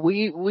so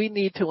we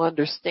need to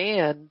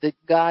understand that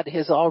God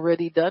has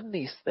already done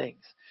these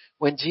things.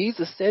 When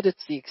Jesus said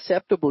it's the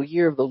acceptable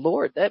year of the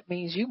Lord, that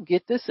means you can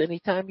get this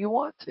anytime you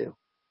want to.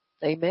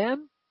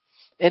 Amen?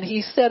 And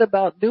he said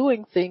about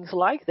doing things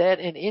like that,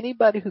 and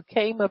anybody who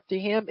came up to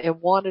him and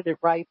wanted it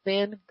right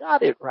then,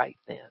 got it right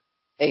then.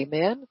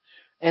 Amen?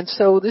 And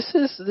so this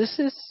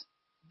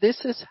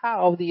is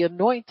how the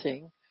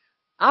anointing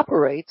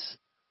operates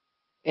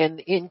and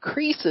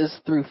increases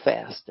through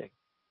fasting.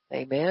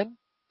 Amen?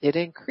 It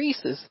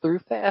increases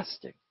through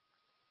fasting.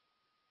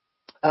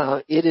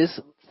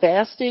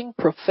 Fasting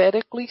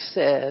prophetically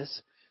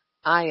says,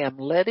 I am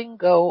letting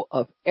go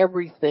of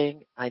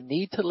everything I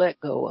need to let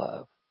go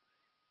of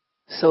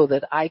so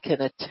that I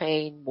can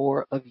attain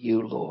more of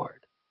you,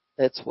 Lord.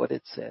 That's what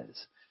it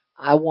says.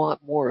 I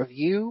want more of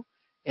you,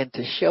 and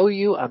to show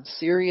you I'm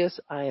serious,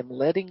 I am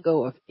letting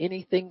go of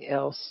anything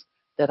else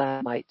that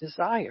I might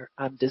desire.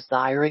 I'm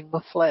desiring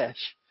my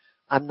flesh.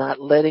 I'm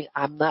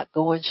not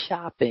going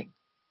shopping.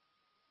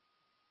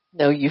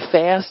 No, you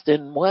fast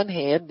in one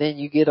hand, then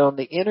you get on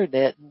the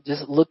internet and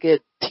just look at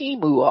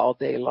Temu all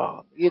day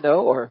long,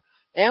 or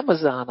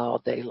Amazon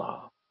all day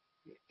long.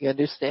 You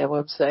understand what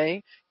I'm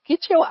saying?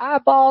 Get your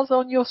eyeballs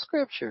on your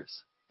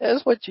scriptures.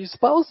 That's what you're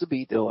supposed to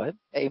be doing.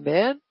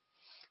 Amen.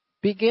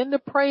 Begin to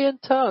pray in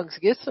tongues.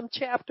 Get some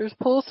chapters,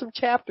 pull some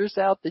chapters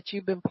out that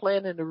you've been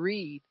planning to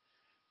read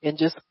and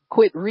just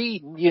quit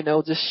reading,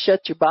 just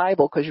shut your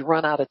Bible because you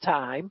run out of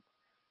time.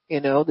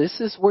 This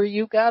is where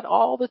you got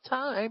all the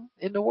time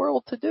in the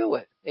world to do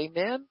it.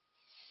 Amen.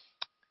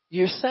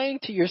 You're saying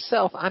to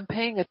yourself, I'm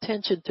paying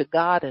attention to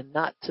God and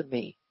not to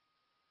me.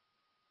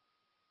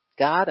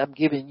 God, I'm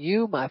giving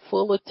you my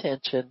full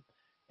attention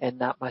and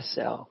not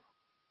myself.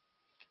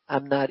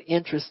 I'm not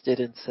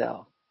interested in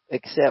self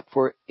except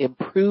for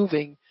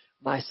improving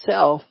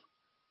myself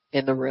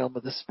in the realm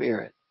of the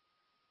Spirit.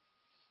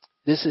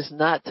 This is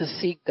not to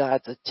seek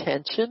God's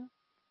attention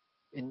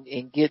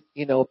and get,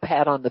 a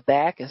pat on the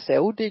back and say,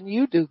 oh, didn't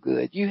you do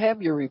good? You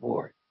have your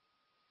reward.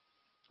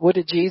 What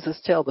did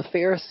Jesus tell the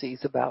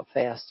Pharisees about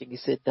fasting? He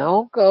said,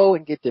 don't go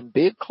and get them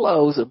big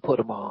clothes and put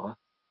them on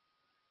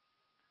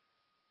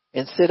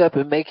and sit up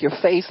and make your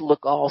face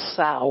look all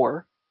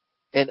sour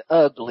and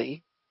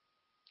ugly.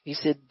 He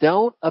said,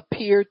 don't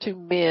appear to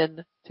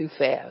men to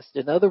fast.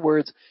 In other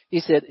words, he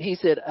said,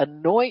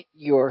 anoint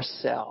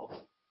yourself.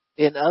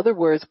 In other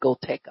words, go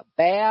take a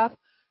bath,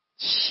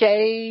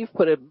 shave,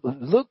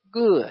 look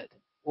good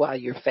while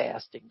you're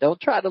fasting. Don't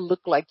try to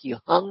look like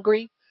you're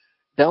hungry.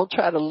 Don't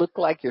try to look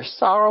like you're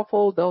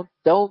sorrowful.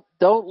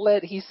 Don't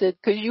let, he said,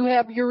 because you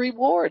have your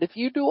reward. If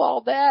you do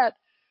all that,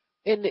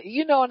 and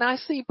I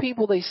see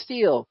people, they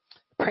still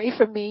pray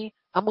for me.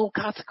 I'm on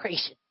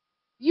consecration.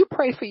 You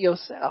pray for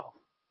yourself.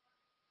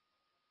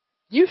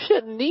 You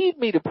shouldn't need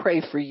me to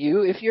pray for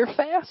you if you're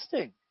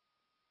fasting.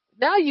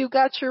 Now you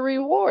got your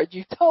reward.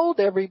 You told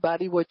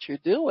everybody what you're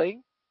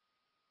doing.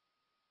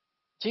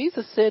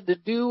 Jesus said to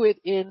do it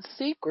in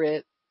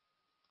secret.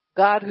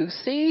 God who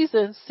sees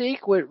in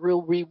secret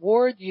will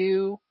reward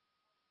you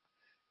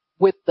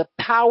with the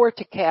power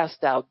to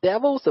cast out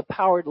devils, the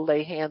power to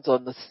lay hands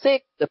on the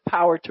sick, the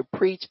power to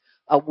preach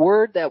a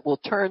word that will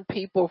turn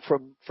people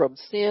from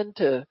sin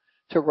to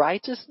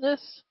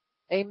righteousness.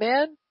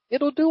 Amen?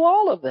 It'll do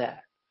all of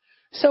that.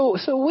 So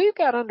we've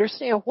got to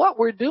understand what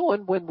we're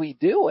doing when we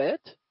do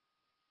it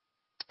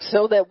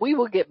so that we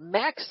will get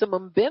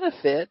maximum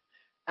benefit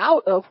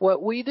out of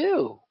what we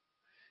do.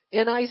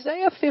 In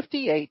Isaiah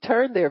 58,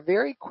 turn there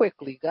very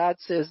quickly. God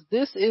says,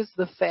 this is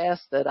the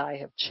fast that I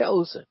have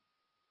chosen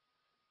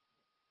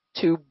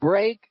to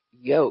break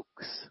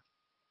yokes.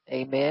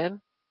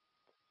 Amen.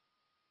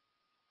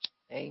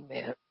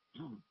 Amen.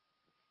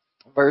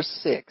 Verse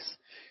 6.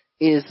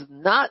 Is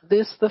not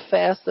this the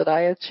fast that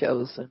I have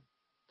chosen?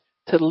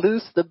 To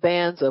loose the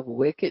bands of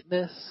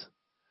wickedness,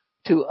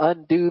 to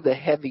undo the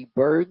heavy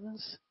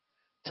burdens,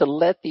 to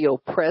let the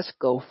oppressed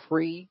go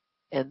free,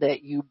 and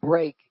that you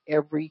break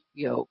every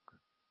yoke.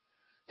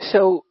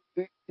 So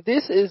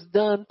this is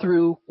done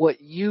through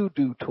what you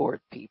do toward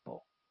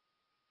people.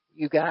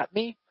 You got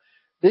me?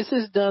 This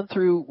is done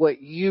through what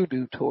you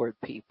do toward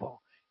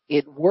people.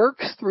 It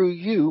works through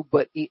you,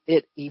 but the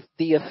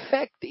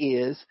effect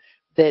is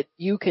that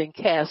you can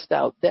cast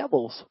out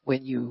devils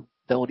when you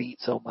don't eat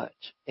so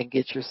much and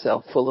get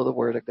yourself full of the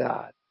Word of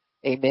God.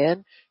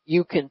 Amen.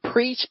 You can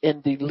preach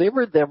and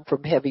deliver them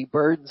from heavy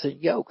burdens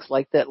and yokes,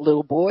 like that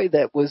little boy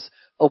that was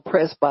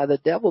oppressed by the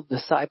devil.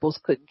 Disciples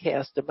couldn't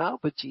cast him out,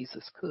 but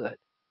Jesus could.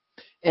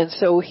 And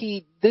so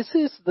this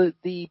is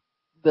the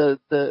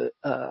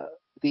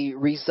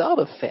result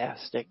of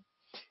fasting.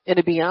 And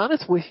to be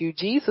honest with you,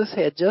 Jesus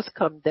had just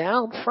come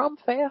down from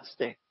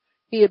fasting.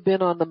 He had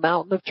been on the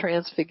mountain of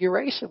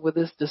transfiguration with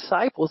his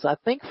disciples, I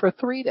think for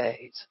 3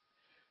 days.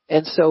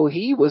 And so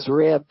he was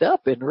revved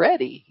up and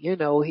ready. You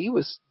know, he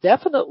was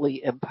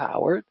definitely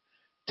empowered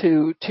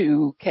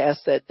to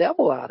cast that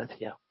devil out of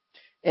him.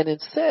 And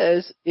it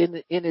says,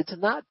 and it's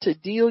not to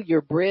deal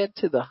your bread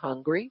to the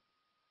hungry,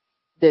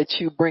 that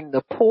you bring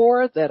the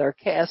poor that are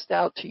cast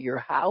out to your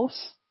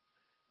house.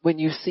 When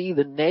you see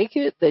the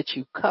naked, that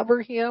you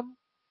cover him,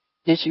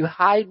 that you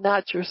hide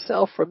not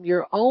yourself from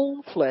your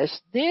own flesh,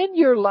 then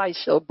your light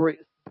shall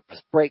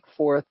break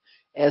forth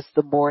as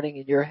the morning,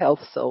 and your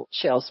health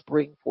shall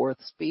spring forth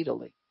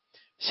speedily.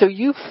 So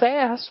you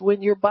fast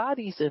when your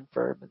body's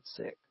infirm and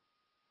sick.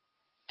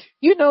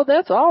 You know,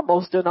 that's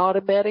almost an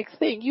automatic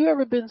thing. You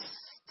ever been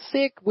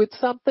sick with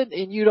something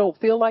and you don't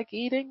feel like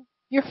eating?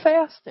 You're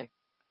fasting.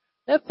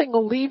 That thing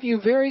will leave you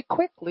very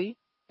quickly.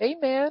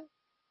 Amen.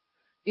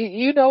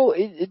 You know,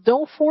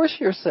 don't force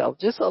yourself.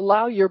 Just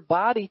allow your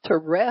body to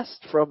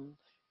rest from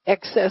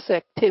excess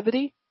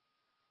activity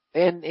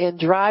and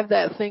drive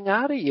that thing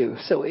out of you.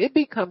 So it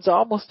becomes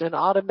almost an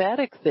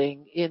automatic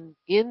thing in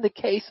the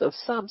case of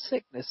some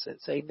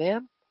sicknesses.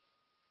 Amen.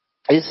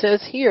 It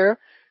says here,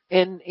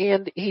 and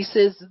he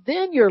says,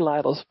 then your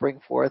light will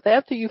spring forth.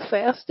 After you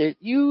fasted,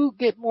 you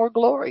get more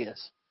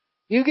glorious.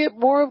 You get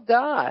more of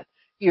God.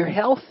 You're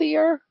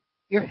healthier.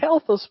 Your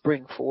health will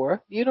spring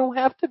forth. You don't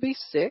have to be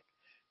sick.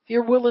 If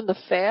you're willing to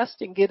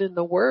fast and get in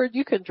the Word,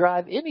 you can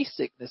drive any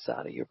sickness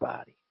out of your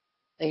body.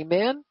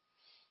 Amen.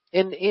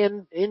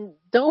 And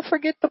don't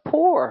forget the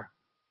poor.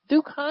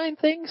 Do kind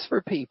things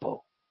for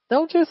people.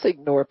 Don't just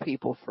ignore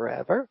people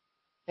forever.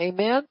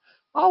 Amen.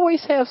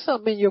 Always have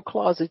something in your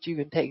closet you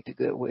can take to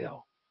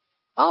Goodwill.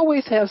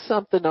 Always have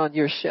something on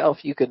your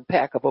shelf you can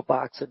pack up a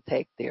box and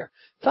take there.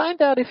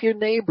 Find out if your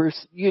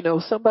neighbors,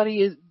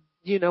 somebody is,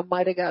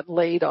 might have gotten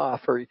laid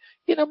off, or,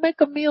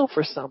 make a meal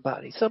for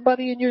somebody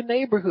in your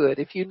neighborhood.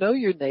 If you know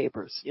your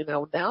neighbors,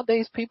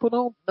 nowadays people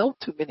don't know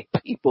too many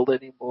people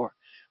anymore,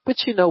 but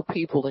you know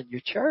people in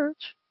your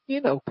church,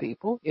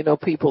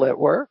 people at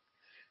work.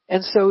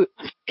 And so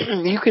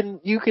you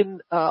can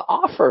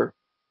offer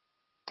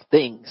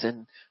things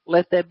and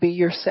let that be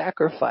your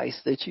sacrifice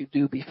that you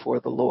do before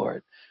the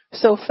Lord.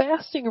 So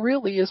fasting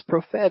really is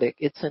prophetic.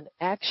 It's an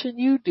action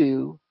you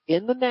do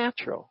in the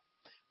natural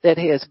that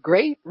has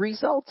great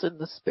results in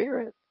the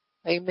spirit.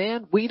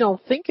 Amen. We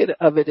don't think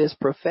of it as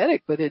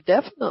prophetic, but it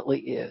definitely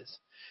is,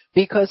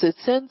 because it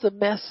sends a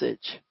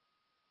message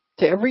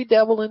to every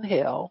devil in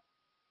hell.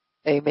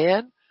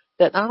 Amen.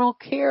 That I don't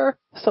care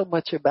so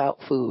much about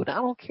food. I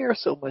don't care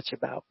so much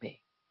about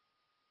me.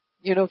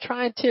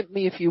 Try and tempt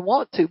me if you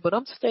want to, but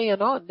I'm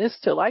staying on this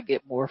till I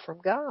get more from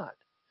God.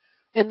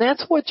 And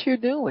that's what you're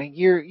doing.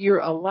 You're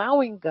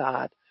allowing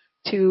God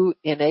to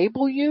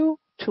enable you,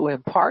 to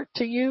impart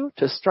to you,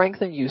 to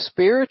strengthen you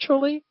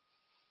spiritually,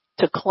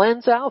 to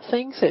cleanse out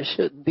things that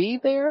shouldn't be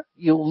there.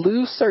 You'll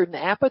lose certain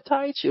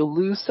appetites. You'll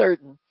lose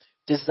certain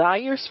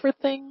desires for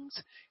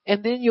things.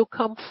 And then you'll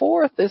come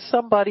forth as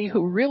somebody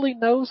who really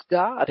knows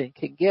God and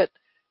can get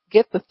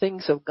the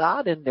things of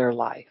God in their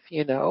life,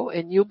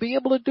 and you'll be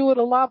able to do it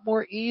a lot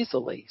more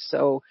easily.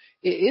 So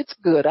it's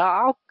good.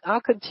 I'll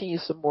continue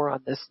some more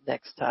on this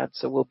next time,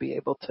 so we'll be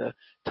able to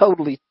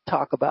totally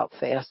talk about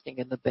fasting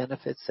and the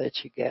benefits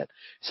that you get.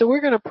 So we're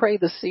going to pray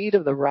the seed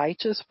of the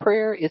righteous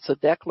prayer. It's a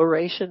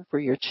declaration for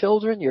your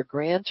children, your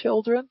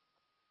grandchildren.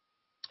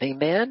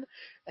 Amen.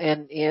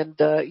 And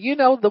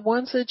the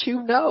ones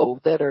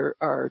that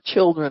are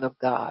children of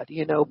God,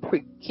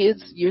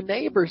 kids, your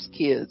neighbor's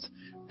kids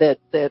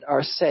that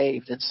are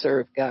saved and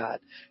serve God.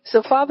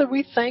 So Father,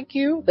 we thank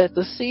you that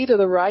the seed of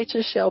the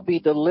righteous shall be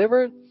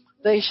delivered.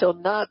 They shall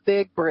not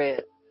beg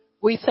bread.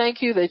 We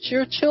thank you that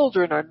your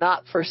children are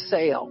not for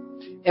sale.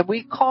 And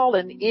we call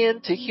an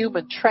end to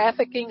human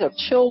trafficking of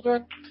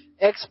children,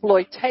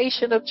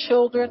 exploitation of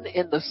children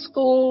in the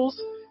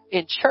schools,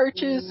 in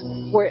churches,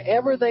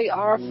 wherever they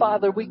are,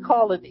 Father, we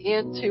call an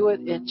end to it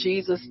in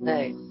Jesus'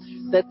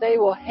 name. That they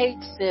will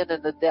hate sin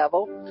and the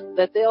devil,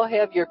 that they'll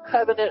have your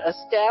covenant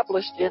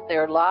established in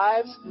their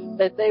lives,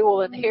 that they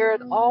will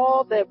inherit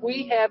all that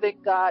we have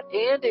in God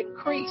and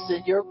increase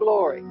in your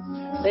glory.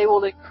 They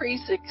will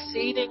increase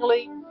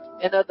exceedingly,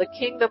 and of the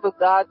kingdom of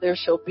God there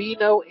shall be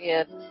no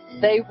end.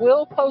 They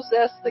will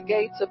possess the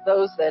gates of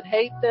those that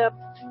hate them.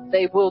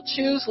 They will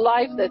choose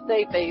life that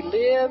they may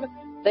live.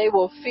 They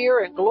will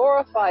fear and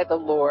glorify the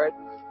Lord.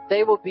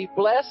 They will be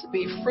blessed,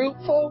 be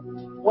fruitful,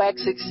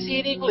 wax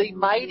exceedingly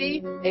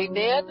mighty.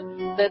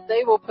 Amen. That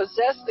they will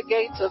possess the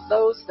gates of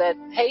those that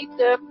hate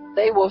them.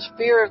 They will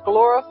fear and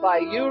glorify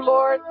you,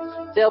 Lord.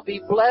 They'll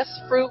be blessed,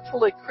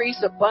 fruitful,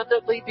 increase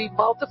abundantly, be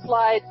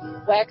multiplied,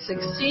 wax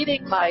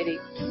exceeding mighty.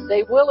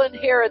 They will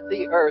inherit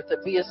the earth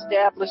and be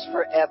established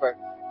forever.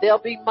 They'll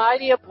be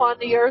mighty upon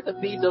the earth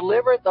and be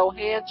delivered, though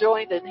hand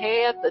joined in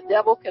hand. The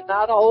devil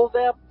cannot hold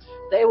them.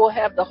 They will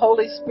have the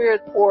Holy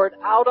Spirit poured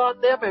out on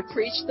them and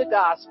preach the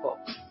gospel.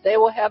 They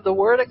will have the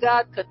word of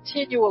God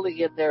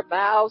continually in their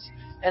mouths,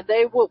 and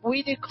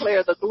we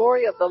declare the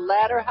glory of the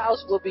latter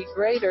house will be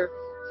greater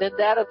than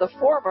that of the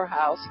former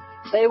house.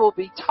 They will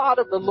be taught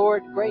of the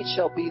Lord, great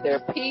shall be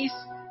their peace.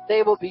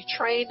 They will be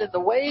trained in the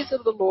ways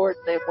of the Lord,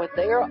 and when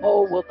they are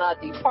old will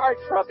not depart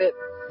from it.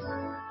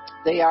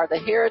 They are the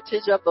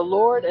heritage of the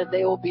Lord, and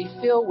they will be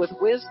filled with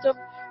wisdom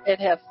and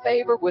have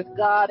favor with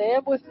God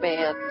and with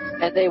man,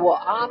 and they will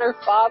honor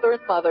father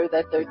and mother,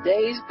 that their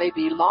days may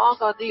be long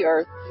on the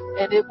earth,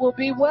 and it will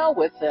be well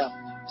with them.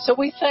 So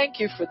we thank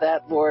you for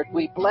that, Lord.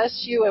 We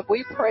bless you and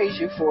we praise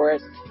you for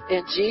it.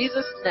 In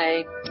Jesus'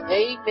 name,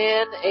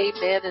 amen,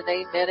 amen, and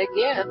amen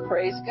again.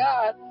 Praise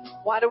God.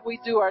 Why don't we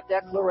do our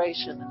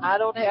declaration? I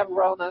don't have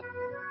Rona.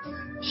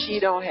 She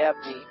don't have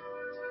me.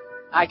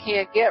 I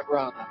can't get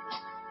Rona.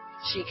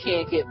 She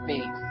can't get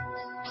me.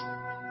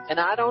 And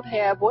I don't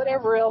have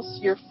whatever else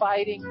you're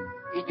fighting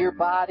in your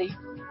body,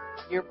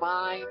 your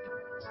mind,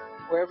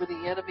 wherever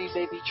the enemy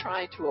may be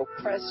trying to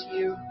oppress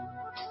you.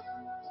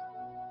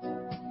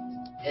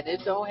 And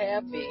it don't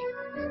have me.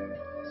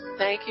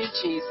 Thank you,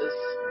 Jesus.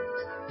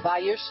 By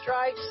your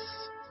stripes,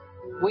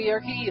 we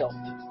are healed.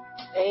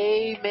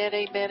 Amen,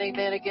 amen,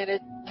 amen. Again,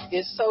 it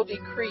is so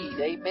decreed.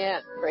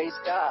 Amen. Praise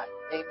God.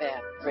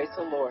 Amen. Praise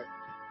the Lord.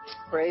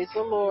 Praise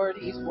the Lord.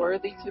 He's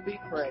worthy to be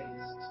praised.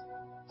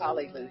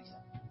 Hallelujah.